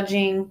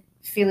judging,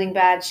 feeling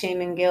bad, shame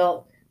and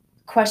guilt,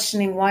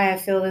 questioning why I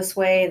feel this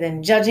way,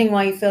 then judging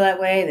why you feel that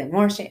way, then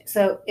more shame.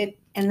 So you're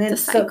in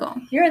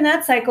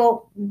that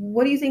cycle.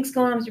 What do you think's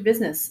going on with your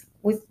business,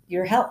 with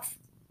your health?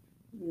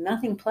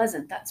 Nothing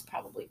pleasant. That's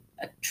probably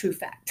a true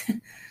fact.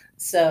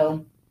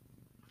 So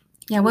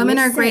yeah, women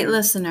are great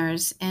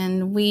listeners,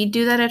 and we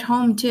do that at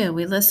home too.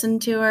 We listen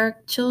to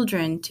our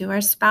children, to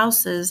our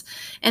spouses,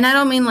 and I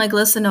don't mean like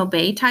listen,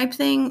 obey type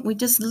thing. We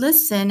just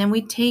listen and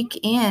we take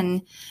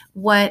in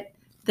what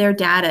their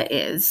data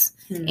is.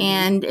 Mm-hmm.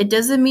 And it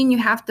doesn't mean you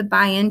have to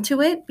buy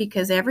into it,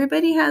 because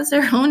everybody has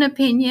their own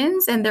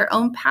opinions and their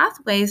own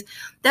pathways.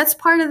 That's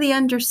part of the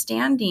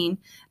understanding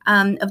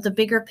of the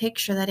bigger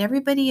picture, that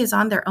everybody is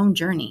on their own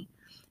journey.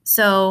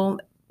 So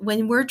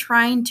when we're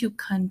trying to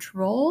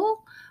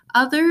control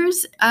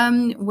others,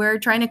 we're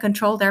trying to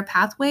control their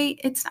pathway,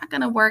 it's not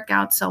going to work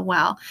out so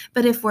well.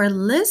 But if we're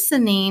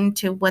listening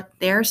to what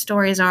their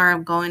stories are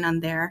going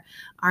on their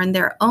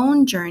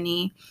own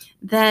journey,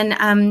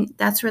 then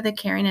that's where the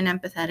caring and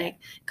empathetic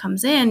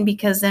comes in,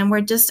 because then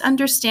we're just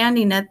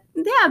understanding that,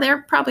 yeah,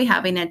 they're probably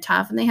having it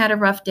tough and they had a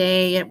rough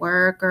day at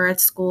work or at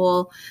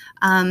school,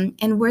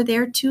 and we're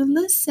there to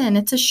listen.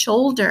 It's a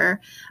shoulder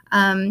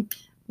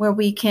where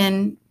we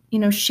can,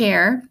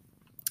 share,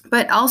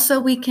 but also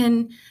we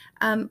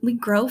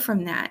grow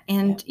from that.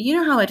 And you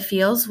know how it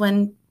feels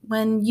when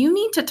you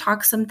need to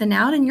talk something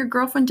out and your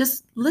girlfriend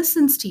just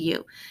listens to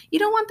you. You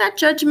don't want that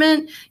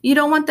judgment. You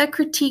don't want that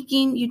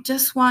critiquing. You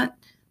just want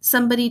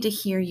somebody to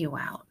hear you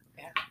out.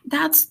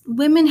 Yeah.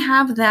 Women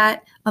have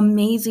that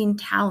amazing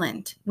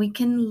talent. We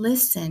can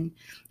listen,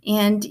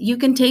 and you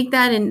can take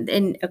that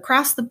and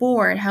across the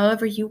board,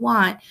 however you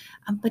want.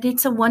 But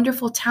it's a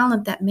wonderful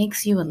talent that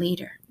makes you a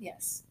leader.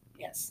 Yes.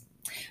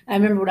 I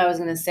remember what I was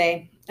going to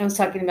say. I was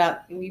talking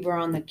about, we were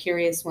on the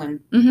curious one,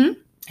 mm-hmm.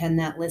 and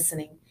that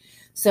listening.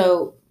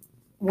 So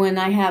when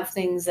I have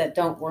things that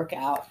don't work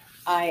out,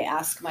 I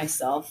ask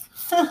myself,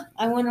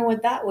 I wonder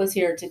what that was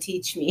here to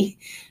teach me.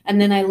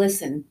 And then I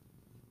listen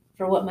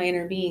for what my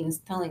inner being is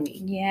telling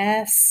me.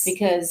 Yes.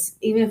 Because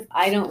even if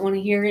I don't want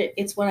to hear it,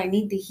 it's what I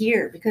need to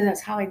hear, because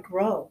that's how I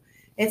grow.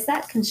 It's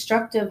that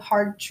constructive,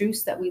 hard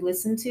truths that we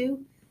listen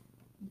to.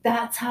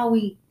 That's how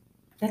we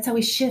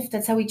shift.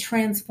 That's how we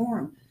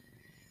transform.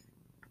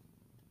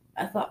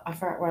 I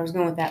forgot where I was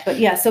going with that. But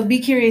yeah, so be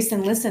curious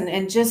and listen,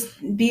 and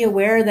just be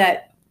aware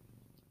that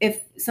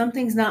if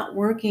something's not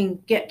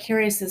working, get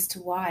curious as to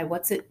why.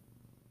 What's it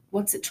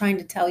trying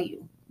to tell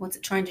you? What's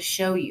it trying to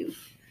show you?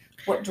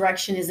 What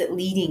direction is it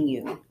leading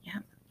you? Yeah.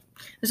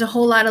 There's a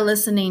whole lot of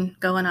listening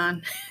going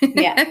on.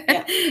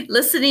 Yeah.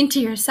 Listening to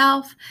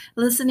yourself,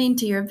 listening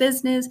to your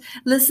business,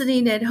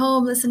 listening at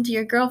home, listen to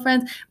your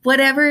girlfriends,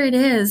 whatever it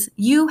is,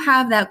 you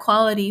have that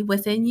quality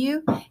within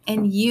you,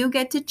 and you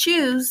get to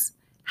choose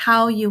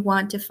how you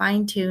want to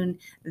fine-tune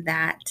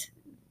that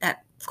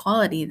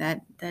quality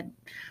that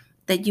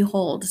you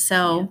hold.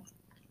 So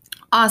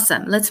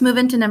Awesome. Let's move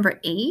into number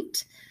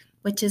 8.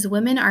 which is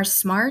women are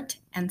smart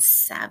and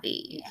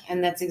savvy.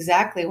 And that's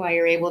exactly why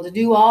you're able to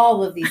do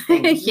all of these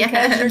things, Yes.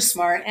 because you're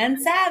smart and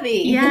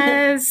savvy.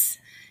 Yes.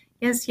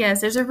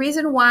 Yes. There's a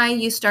reason why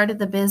you started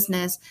the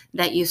business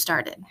that you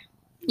started.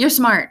 You're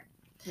smart.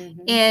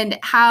 Mhm. And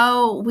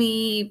how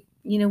we're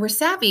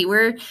savvy.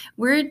 We're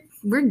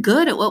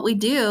good at what we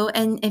do.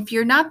 And if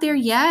you're not there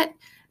yet,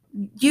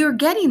 you're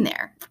getting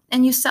there,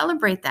 and you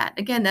celebrate that.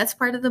 Again, that's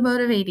part of the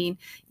motivating.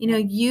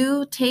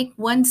 You take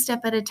one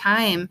step at a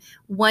time,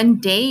 one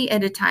day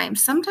at a time.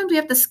 Sometimes we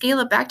have to scale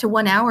it back to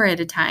 1 hour at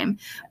a time.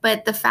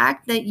 But the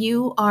fact that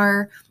you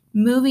are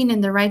moving in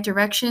the right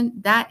direction,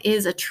 that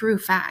is a true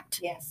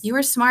fact. Yes. You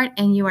are smart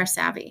and you are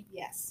savvy.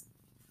 Yes.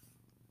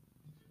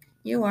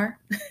 You are.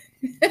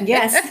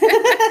 Yes.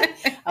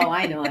 Oh,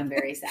 I know I'm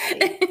very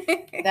savvy.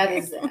 That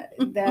is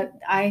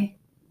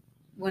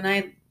when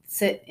I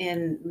sit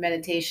in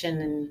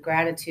meditation and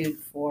gratitude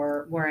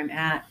for where I'm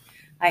at,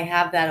 I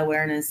have that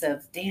awareness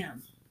of,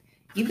 damn,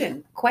 you've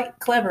been quite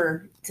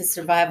clever to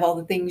survive all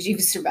the things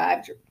you've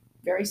survived. You're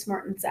very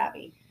smart and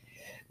savvy.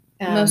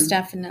 Most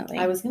definitely.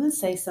 I was going to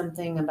say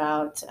something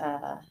about.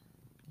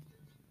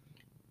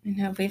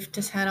 We've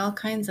just had all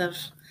kinds of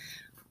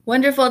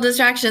wonderful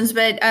distractions,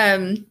 but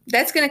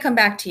that's going to come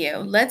back to you.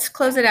 Let's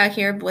close it out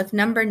here with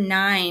number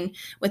 9,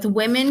 with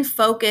women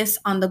focus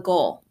on the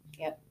goal.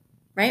 Yep.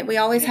 Right? We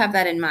always have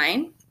that in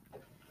mind.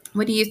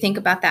 What do you think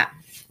about that?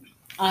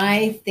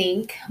 I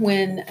think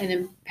when an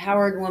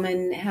empowered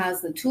woman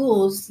has the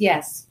tools,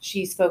 yes,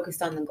 she's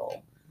focused on the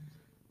goal.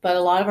 But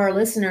a lot of our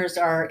listeners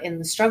are in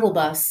the struggle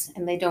bus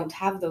and they don't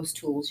have those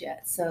tools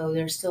yet. So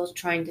they're still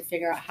trying to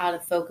figure out how to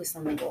focus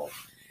on the goal.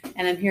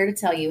 And I'm here to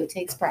tell you, it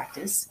takes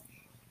practice.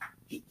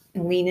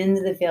 Lean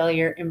into the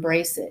failure,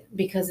 embrace it,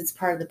 because it's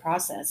part of the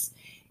process.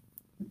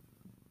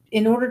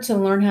 In order to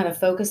learn how to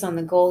focus on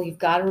the goal, you've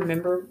got to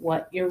remember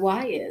what your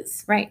why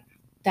is. Right.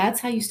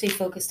 That's how you stay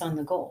focused on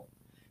the goal.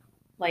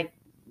 Like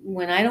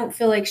when I don't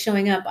feel like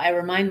showing up, I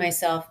remind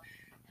myself,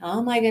 how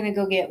am I going to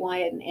go get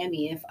Wyatt and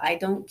Emmy if I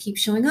don't keep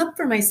showing up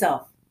for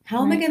myself?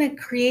 How am I going to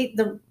create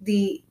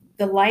the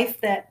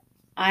life that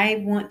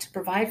I want to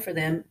provide for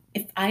them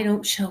if I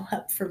don't show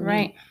up for me?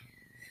 Right.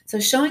 So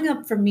showing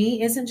up for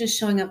me isn't just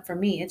showing up for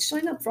me. It's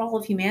showing up for all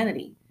of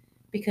humanity,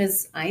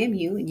 because I am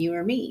you and you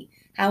are me.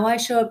 How I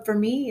show up for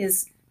me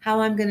is how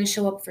I'm going to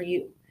show up for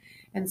you.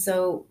 And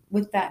so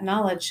with that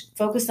knowledge,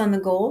 focus on the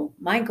goal.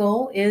 My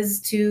goal is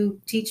to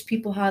teach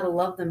people how to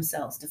love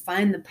themselves, to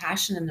find the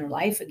passion in their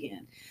life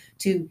again,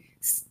 to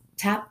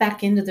tap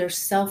back into their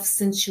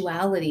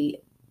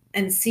self-sensuality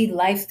and see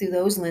life through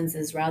those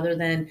lenses rather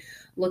than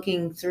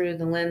looking through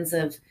the lens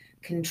of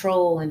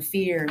control and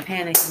fear and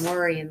panic and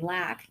worry and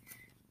lack.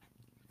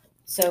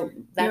 So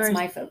that's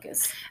my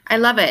focus. I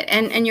love it.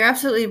 And you're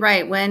absolutely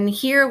right. When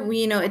here,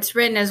 it's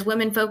written as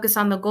women focus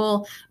on the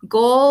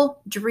goal,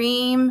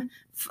 dream,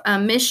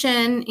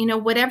 mission,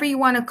 whatever you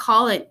want to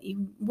call it,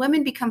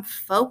 women become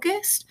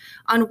focused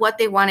on what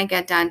they want to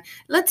get done.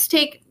 Let's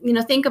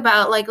think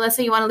about, like, let's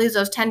say you want to lose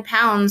those 10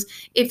 pounds.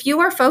 If you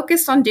are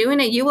focused on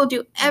doing it, you will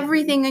do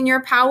everything in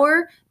your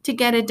power to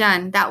get it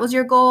done. That was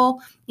your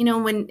goal,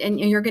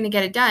 and you're going to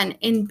get it done.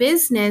 In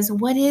business,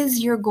 what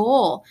is your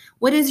goal?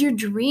 What is your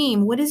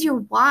dream? What is your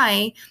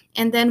why?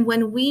 And then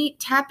when we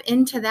tap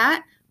into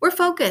that, we're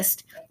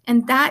focused.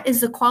 And that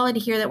is the quality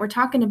here that we're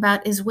talking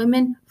about, is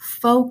women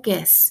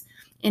focus.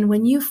 And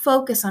when you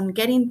focus on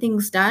getting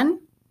things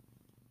done,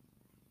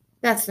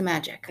 that's the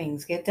magic.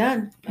 Things get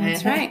done.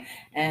 That's right.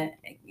 And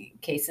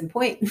case in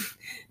point,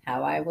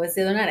 how I was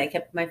the other night. I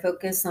kept my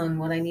focus on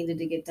what I needed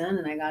to get done,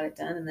 and I got it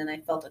done. And then I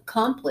felt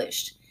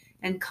accomplished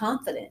and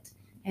confident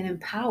and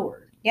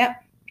empowered.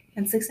 Yep.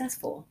 And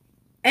successful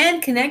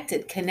and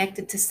connected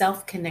to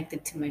self,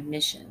 connected to my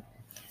mission.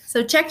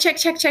 So check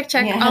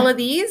all of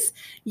these.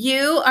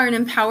 You are an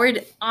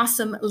empowered,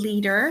 awesome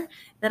leader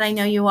that I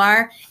know you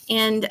are.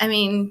 And I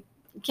mean,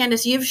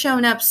 Candace, you've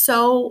shown up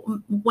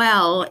so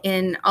well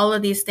in all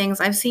of these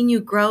things. I've seen you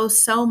grow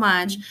so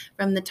much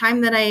from the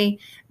time that I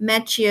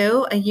met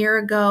you a year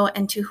ago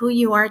and to who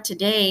you are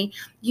today.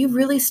 You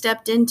really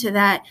stepped into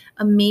that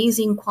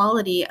amazing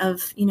quality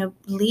of,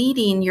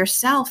 leading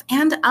yourself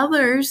and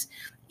others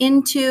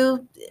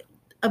into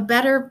a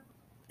better,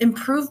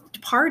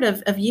 improved part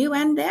of you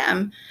and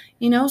them,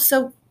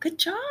 so good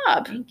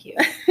job. Thank you.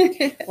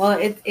 Well,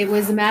 it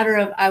was a matter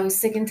of, I was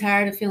sick and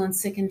tired of feeling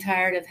sick and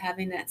tired of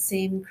having that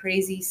same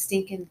crazy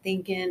stinking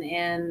thinking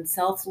and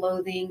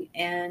self-loathing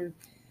and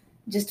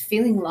just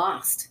feeling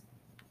lost.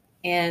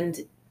 And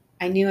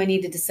I knew I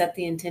needed to set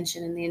the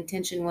intention, and the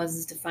intention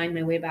was to find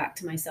my way back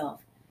to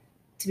myself,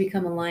 to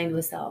become aligned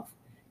with self.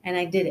 And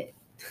I did it.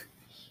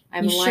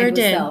 I'm aligned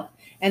with self.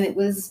 And it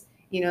was,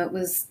 it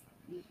was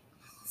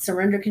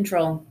surrender,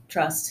 control,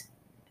 trust,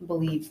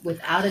 believe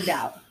without a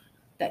doubt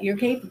that you're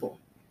capable.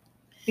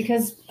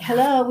 Because,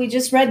 hello, we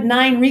just read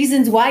 9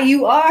 reasons why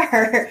you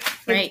are.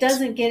 Right. It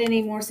doesn't get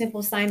any more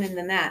simple, Simon,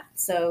 than that.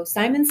 So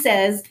Simon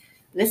says,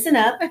 listen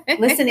up,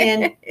 listen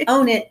in,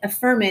 own it,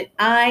 affirm it.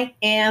 I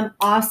am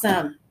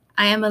awesome.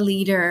 I am a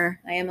leader.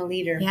 I am a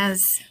leader.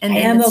 Yes. And I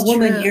am a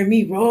woman. True. Hear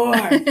me roar.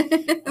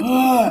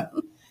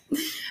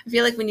 I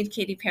feel like we need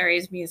Katy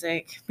Perry's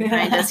music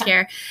behind us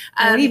here.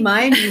 We need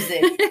my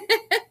music.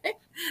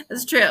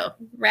 That's true.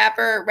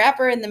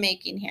 Rapper in the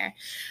making here.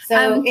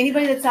 So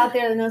anybody that's out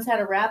there that knows how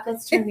to rap,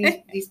 let's turn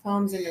these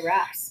poems into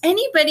raps.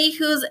 Anybody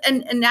who's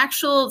an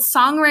actual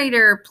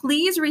songwriter,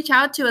 please reach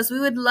out to us. We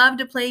would love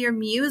to play your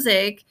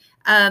music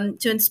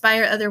to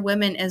inspire other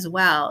women as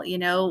well. You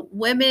know,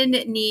 women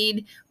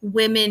need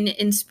women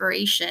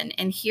inspiration,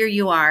 and here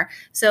you are.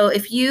 So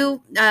if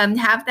you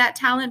have that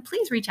talent,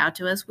 please reach out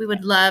to us. We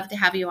would love to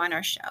have you on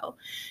our show.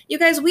 You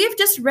guys, we have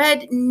just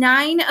read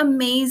 9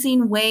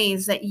 amazing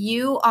ways that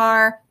you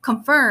are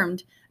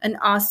confirmed an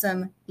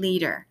awesome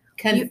leader.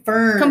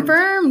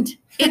 Confirmed.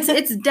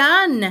 It's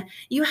done.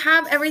 You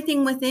have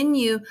everything within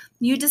you.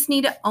 You just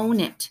need to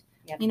own it.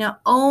 Yep. You know,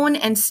 own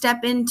and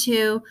step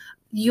into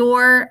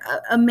your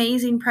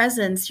amazing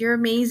presence, your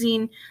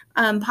amazing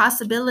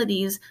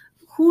possibilities,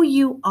 who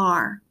you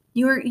are.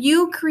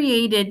 You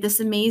created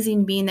this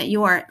amazing being that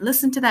you are.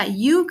 Listen to that.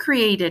 You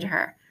created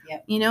her.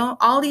 Yep. You know,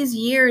 all these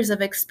years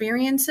of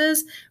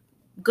experiences,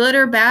 good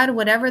or bad,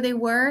 whatever they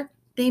were,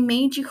 they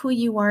made you who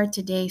you are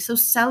today. So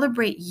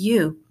celebrate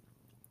you.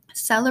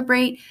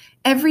 Celebrate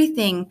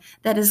everything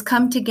that has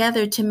come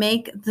together to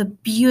make the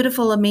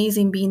beautiful,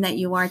 amazing being that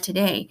you are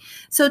today.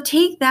 So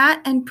take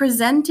that and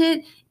present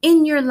it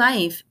in your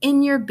life,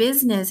 in your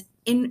business,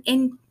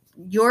 in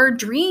your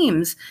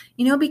dreams,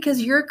 you know,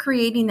 because you're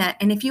creating that.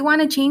 And if you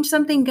want to change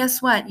something,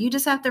 guess what? You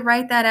just have to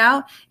write that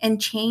out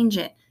and change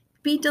it.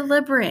 Be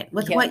deliberate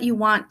with what you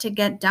want to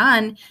get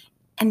done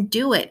and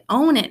do it,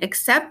 own it,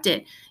 accept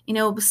it, you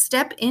know,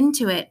 step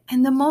into it.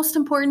 And the most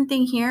important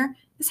thing here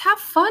is have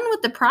fun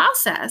with the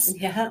process.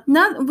 Yeah.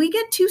 We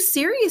get too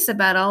serious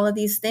about all of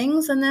these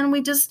things, and then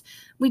we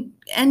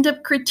end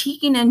up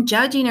critiquing and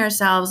judging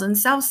ourselves and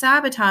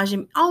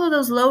self-sabotaging, all of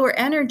those lower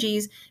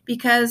energies,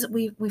 because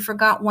we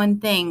forgot one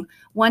thing,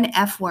 one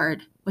F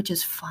word, which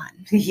is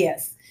fun.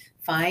 Yes.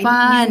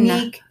 Find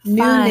unique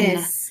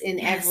newness in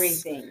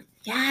everything.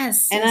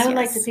 Yes. And I would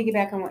like to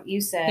piggyback on what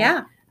you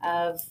said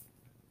of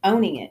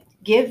owning it.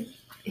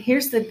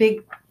 Here's the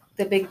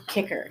big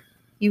kicker.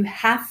 You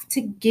have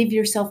to give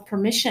yourself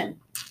permission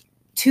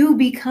to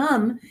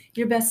become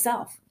your best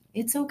self.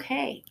 It's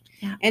okay.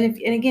 Yeah. And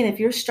again, if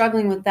you're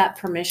struggling with that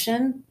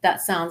permission,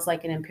 that sounds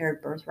like an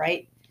impaired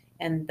birthright.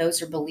 And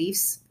those are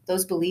beliefs.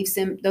 Those belief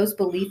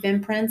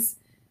imprints,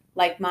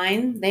 like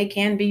mine, they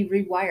can be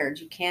rewired.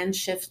 You can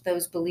shift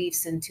those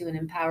beliefs into an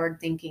empowered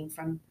thinking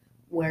from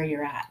where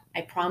you're at.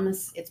 I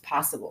promise it's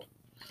possible.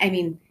 I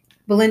mean,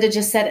 Belinda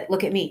just said it.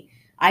 Look at me.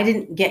 I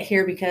didn't get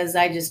here because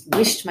I just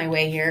wished my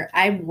way here.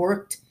 I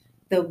worked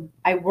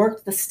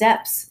the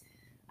steps.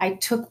 I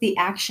took the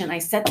action. I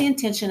set the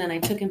intention and I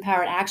took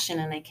empowered action,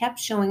 and I kept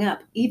showing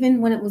up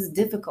even when it was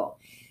difficult.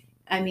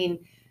 I mean,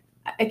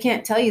 I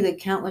can't tell you the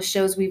countless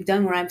shows we've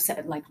done where I'm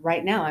like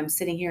right now, I'm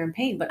sitting here in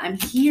pain, but I'm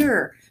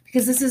here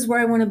because this is where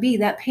I want to be.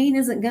 That pain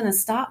isn't going to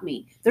stop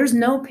me. There's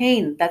no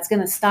pain that's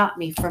going to stop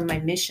me from my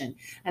mission.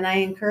 And I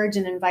encourage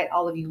and invite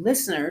all of you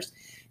listeners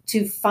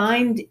to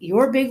find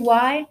your big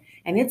why,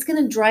 and it's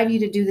going to drive you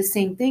to do the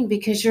same thing,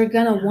 because you're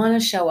going to want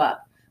to show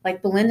up.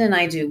 Like Belinda and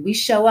I do. We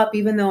show up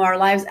even though our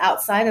lives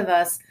outside of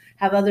us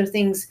have other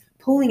things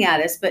pulling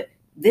at us, but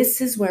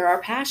this is where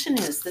our passion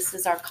is. This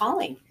is our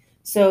calling.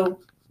 So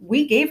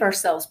we gave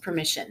ourselves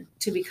permission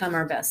to become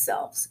our best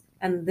selves.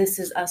 And this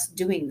is us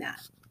doing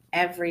that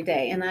every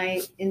day. And I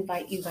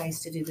invite you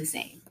guys to do the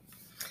same.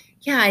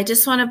 Yeah, I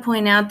just want to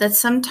point out that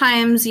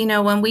sometimes, you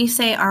know, when we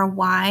say our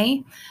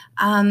why,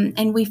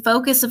 and we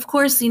focus, of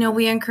course, you know,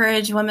 we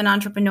encourage women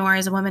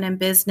entrepreneurs, women in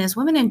business,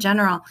 women in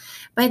general,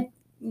 but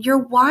your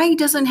why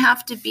doesn't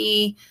have to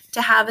be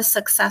to have a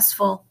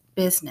successful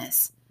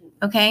business.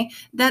 Okay.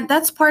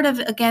 That's part of,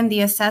 again,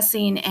 the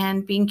assessing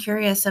and being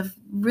curious of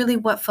really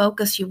what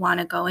focus you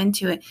want to go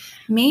into it.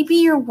 Maybe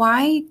your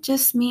why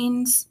just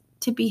means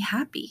to be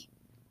happy.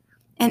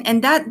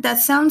 And that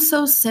sounds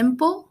so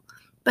simple,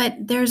 but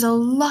there's a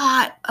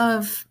lot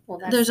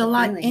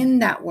in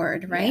that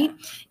word, right?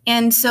 Yeah.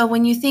 And so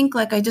when you think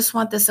like, I just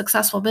want this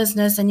successful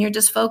business, and you're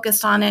just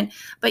focused on it,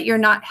 but you're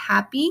not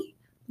happy,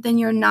 then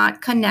you're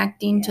not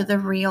connecting to the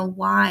real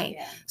why.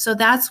 Yeah. So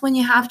that's when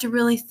you have to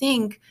really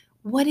think,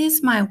 what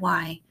is my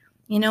why?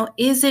 You know,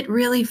 is it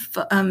really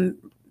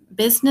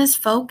business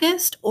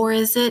focused, or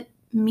is it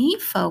me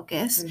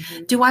focused?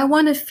 Mm-hmm. Do I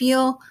want to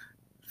feel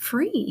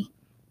free?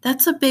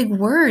 That's a big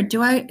word.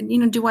 Do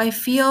I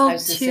feel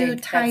too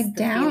tied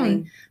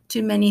down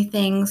to many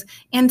things?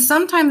 And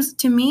sometimes,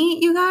 to me,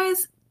 you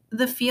guys,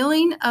 the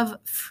feeling of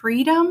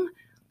freedom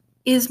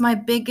is my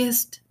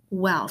biggest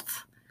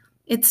wealth.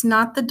 It's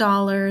not the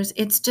dollars.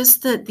 It's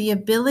just the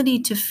ability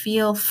to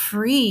feel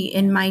free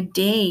in my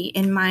day,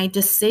 in my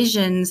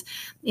decisions,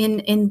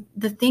 in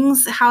the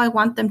things, how I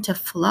want them to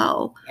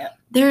flow. Yep.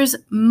 There's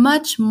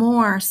much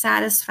more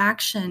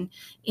satisfaction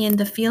in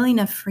the feeling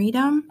of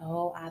freedom.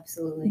 Oh,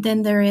 absolutely.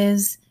 Than there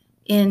is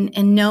in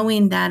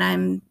knowing that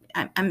I'm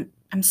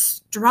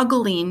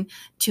struggling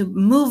to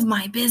move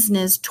my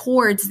business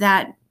towards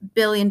that $1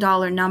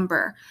 billion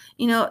number.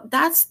 You know,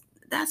 that's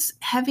that's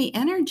heavy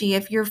energy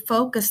if you're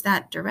focused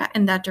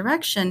in that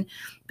direction.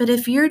 But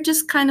if you're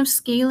just kind of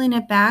scaling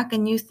it back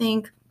and you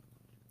think,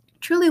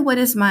 truly, what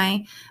is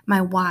my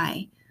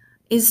why?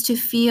 Is to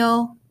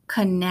feel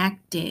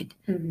connected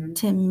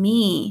to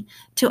me,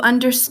 to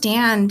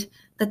understand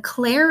the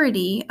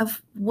clarity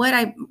of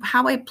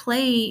how I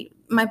play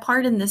my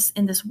part in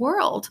this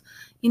world.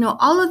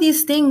 All of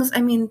these things,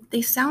 I mean,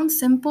 they sound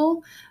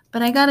simple,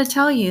 but I got to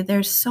tell you,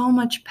 there's so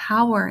much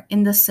power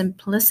in the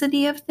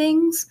simplicity of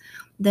things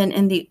than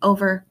in the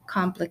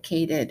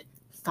overcomplicated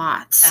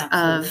thoughts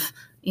of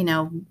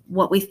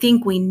what we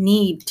think we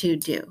need to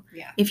do.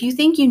 Yeah. If you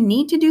think you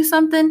need to do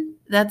something,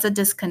 that's a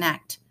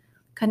disconnect.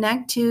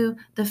 Connect to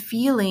the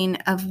feeling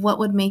of what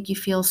would make you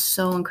feel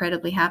so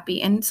incredibly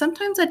happy. And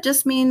sometimes that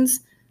just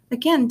means,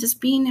 again,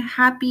 just being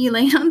happy,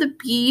 laying on the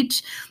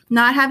beach,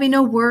 not having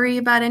to worry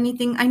about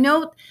anything. I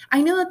know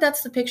that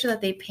that's the picture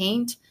that they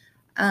paint.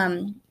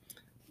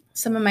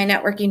 Some of my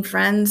networking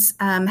friends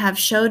have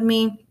showed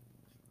me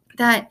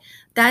that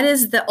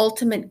is the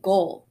ultimate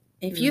goal.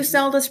 If you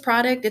sell this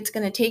product, it's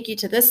going to take you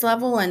to this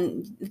level.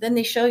 And then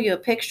they show you a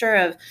picture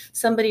of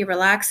somebody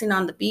relaxing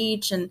on the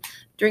beach and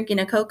drinking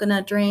a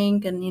coconut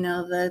drink, and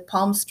the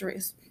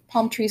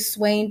palm trees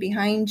swaying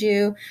behind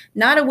you,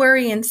 not a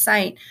worry in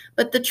sight.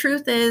 But the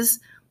truth is,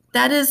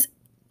 that is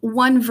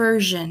one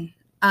version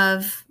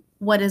of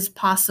what is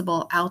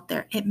possible out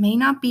there. It may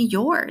not be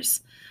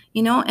yours,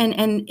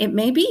 and it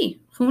may be.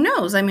 Who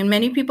knows? I mean,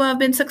 many people have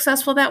been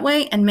successful that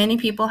way, and many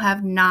people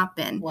have not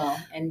been. Well,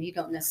 and you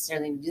don't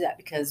necessarily do that,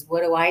 because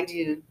what do I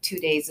do 2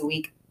 days a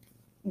week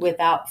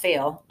without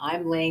fail?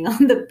 I'm laying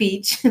on the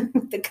beach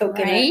with the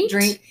coconut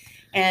drink,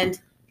 and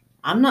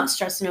I'm not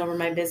stressing over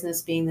my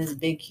business being this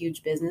big,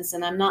 huge business,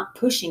 and I'm not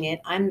pushing it.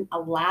 I'm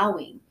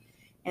allowing.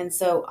 And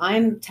so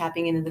I'm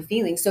tapping into the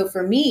feeling. So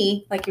for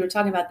me, like you were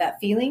talking about that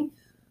feeling,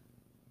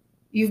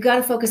 you've got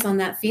to focus on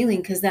that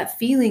feeling, because that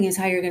feeling is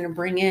how you're going to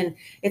bring in.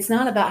 It's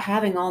not about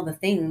having all the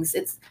things.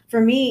 It's,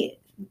 for me,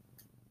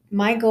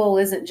 my goal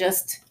isn't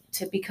just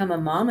to become a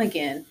mom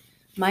again.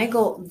 My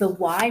goal, the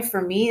why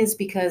for me, is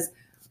because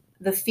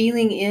the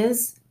feeling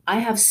is I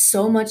have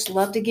so much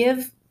love to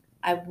give.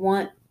 I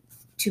want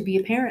to be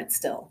a parent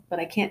still, but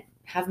I can't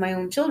have my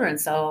own children,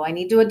 so I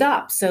need to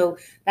adopt. So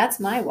that's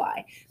my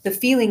why. The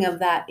feeling of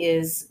that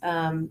is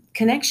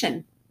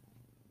connection.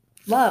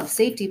 Love,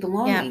 safety,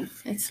 belonging.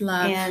 Yeah, it's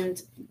love.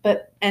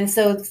 And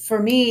so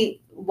for me,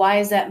 why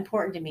is that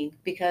important to me?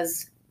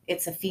 Because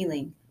it's a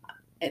feeling.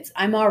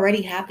 I'm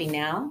already happy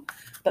now,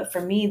 but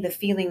for me, the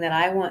feeling that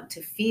I want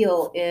to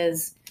feel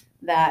is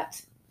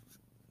that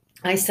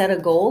I set a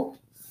goal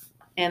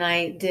and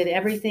I did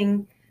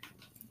everything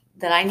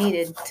that I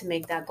needed to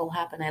make that goal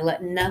happen. I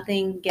let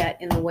nothing get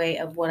in the way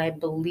of what I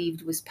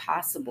believed was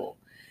possible.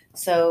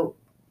 So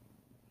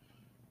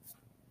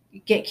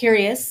get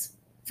curious.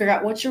 Figure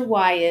out what your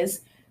why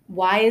is.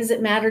 Why does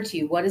it matter to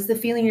you? What is the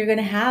feeling you're going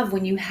to have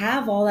when you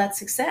have all that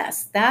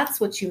success? That's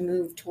what you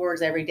move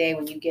towards every day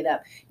when you get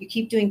up. You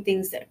keep doing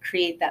things that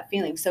create that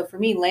feeling. So for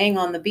me, laying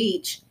on the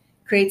beach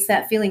creates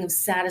that feeling of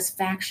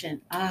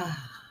satisfaction. Yeah.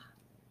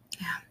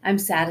 I'm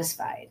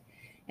satisfied.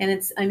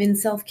 And I'm in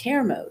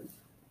self-care mode.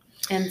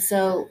 And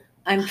so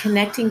I'm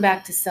connecting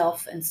back to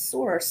self and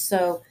source.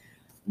 So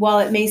while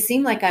it may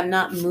seem like I'm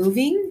not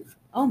moving,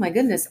 oh my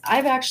goodness,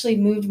 I've actually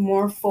moved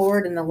more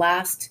forward in the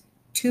last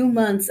 2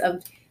 months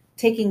of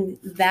taking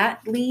that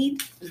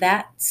lead,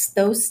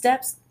 those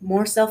steps,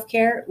 more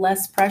self-care,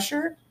 less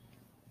pressure,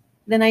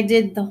 than I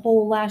did the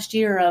whole last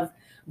year of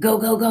go,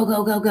 go, go,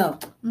 go, go, go.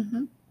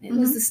 It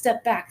was the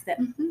step back that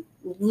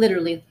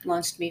literally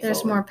launched me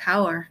There's forward. more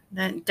power.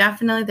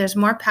 There's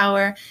more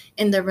power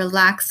in the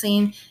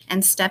relaxing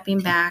and stepping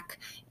back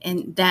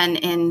than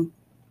in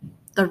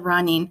the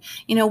running.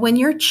 When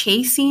you're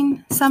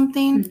chasing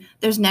something,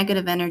 there's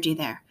negative energy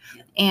there.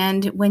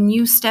 And when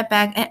you step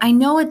back, I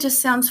know it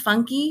just sounds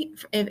funky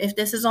if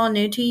this is all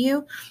new to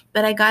you,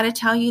 but I got to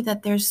tell you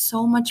that there's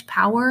so much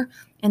power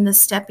in the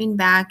stepping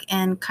back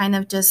and kind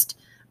of just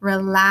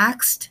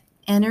relaxed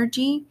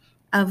energy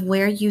of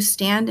where you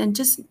stand and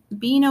just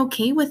being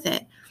okay with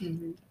it.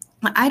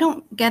 I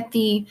don't get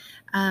the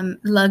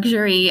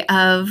luxury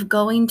of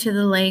going to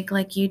the lake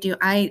like you do.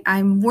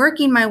 I'm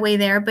working my way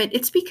there, but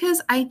it's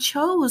because I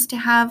chose to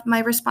have my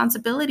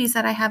responsibilities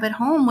that I have at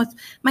home with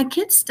my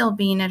kids still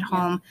being at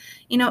home.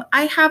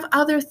 I have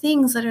other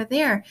things that are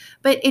there,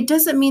 but it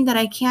doesn't mean that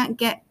I can't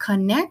get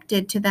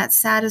connected to that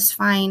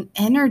satisfying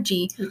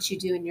energy. Which you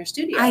do in your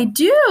studio. I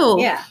do.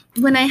 Yeah.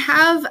 When I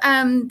have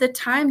the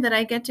time that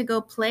I get to go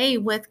play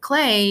with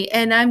clay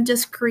and I'm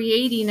just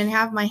creating and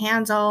have my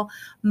hands all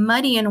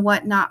muddy and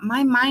whatnot,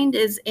 my mind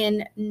is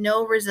in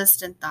no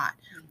resistant thought.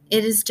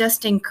 It is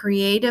just in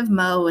creative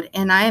mode,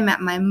 and I am at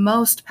my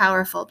most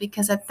powerful,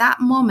 because at that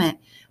moment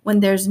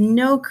when there's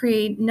no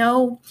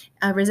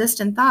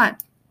resistant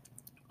thought,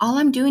 all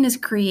I'm doing is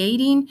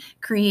creating,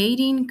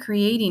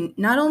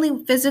 not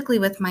only physically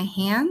with my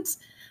hands,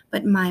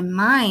 but my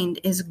mind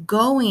is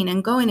going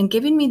and going and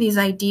giving me these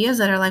ideas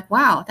that are like,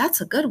 wow, that's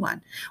a good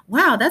one.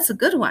 Wow, that's a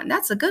good one.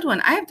 That's a good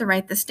one. I have to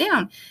write this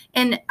down.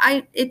 And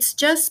it's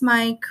just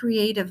my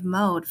creative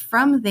mode.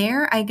 From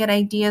there, I get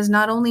ideas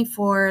not only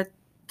for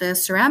the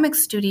ceramic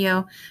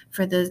studio,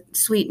 for the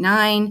Sweet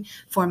Nine,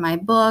 for my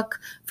book,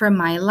 for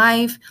my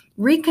life,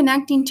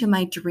 reconnecting to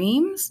my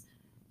dreams.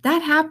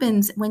 That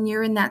happens when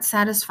you're in that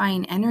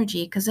satisfying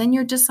energy, because then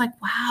you're just like,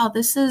 wow,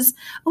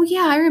 oh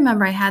yeah, I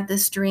remember I had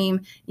this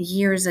dream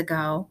years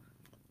ago.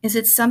 Is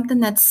it something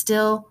that's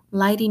still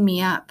lighting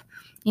me up?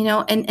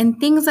 And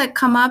things that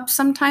come up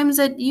sometimes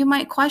that you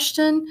might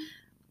question,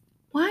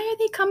 why are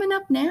they coming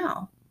up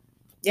now?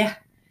 Yeah.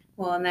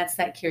 Well, and that's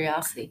that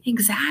curiosity.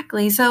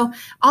 Exactly. So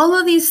all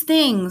of these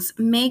things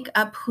make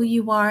up who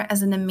you are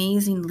as an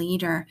amazing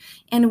leader.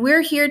 And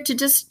we're here to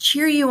just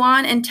cheer you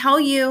on and tell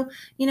you,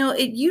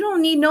 you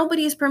don't need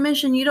nobody's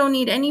permission. You don't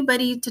need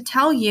anybody to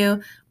tell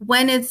you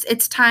when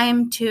it's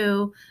time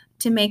to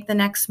make the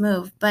next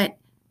move. But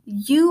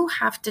you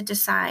have to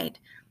decide.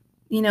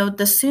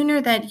 The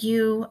sooner that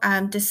you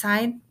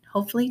decide,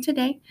 hopefully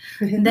today,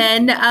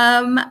 then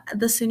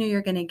the sooner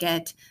you're going to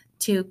get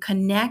to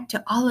connect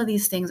to all of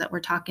these things that we're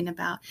talking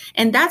about.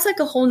 And that's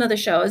like a whole nother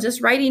show. It's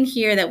just writing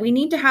here that we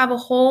need to have a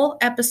whole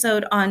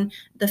episode on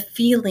the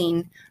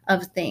feeling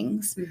of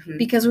things,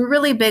 because we're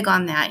really big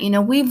on that.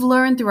 We've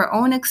learned through our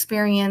own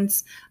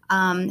experience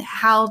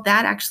how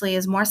that actually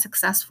is more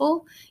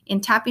successful in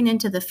tapping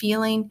into the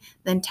feeling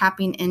than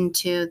tapping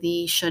into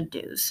the should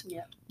do's.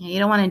 Yeah. You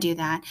don't want to do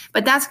that.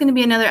 But that's going to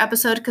be another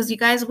episode, because you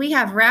guys, we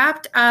have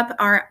wrapped up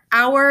our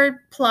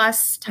hour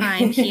plus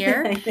time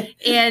here.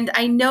 And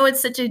I know it's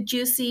such a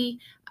juicy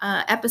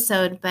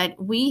episode, but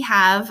we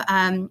have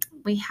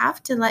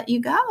to let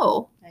you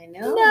go. I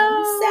know.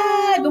 I'm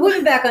sad, but we'll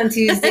be back on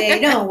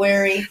Tuesday. Don't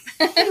worry.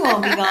 We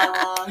won't be gone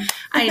long.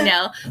 I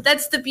know.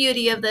 That's the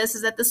beauty of this,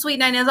 is that the Sweet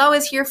Nine is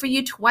always here for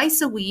you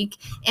twice a week.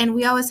 And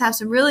we always have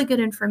some really good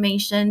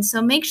information.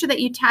 So make sure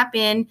that you tap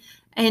in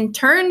and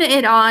turn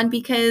it on,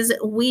 because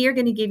we are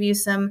going to give you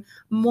some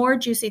more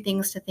juicy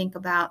things to think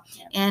about.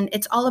 Yep. And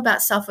it's all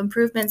about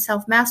self-improvement,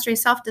 self-mastery,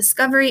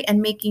 self-discovery,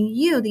 and making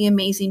you the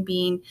amazing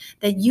being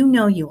that you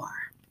know you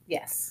are.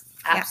 Yes,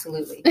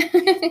 absolutely.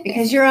 Yeah.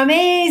 Because you're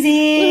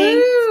amazing.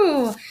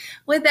 Woo!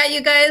 With that,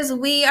 you guys,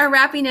 we are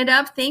wrapping it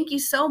up. Thank you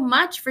so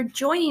much for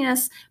joining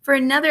us for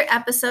another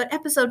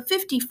episode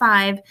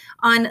 55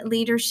 on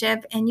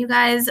leadership. And you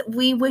guys,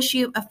 we wish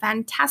you a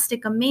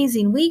fantastic,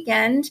 amazing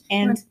weekend.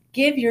 And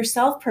give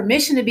yourself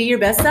permission to be your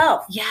best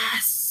self.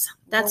 Yes,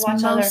 that's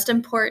most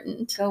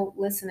important. Go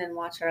listen and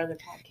watch our other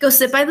podcasts. Go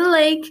sit by the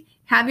lake,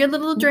 have your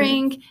little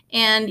drink,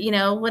 and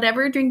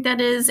whatever drink that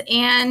is,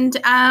 and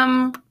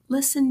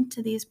listen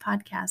to these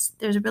podcasts.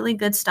 There's really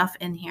good stuff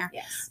in here.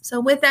 Yes. So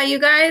with that, you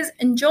guys,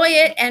 enjoy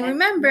it, and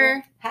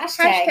remember,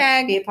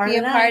 hashtag be a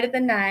part of the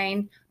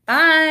 9.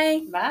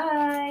 Bye.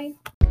 Bye.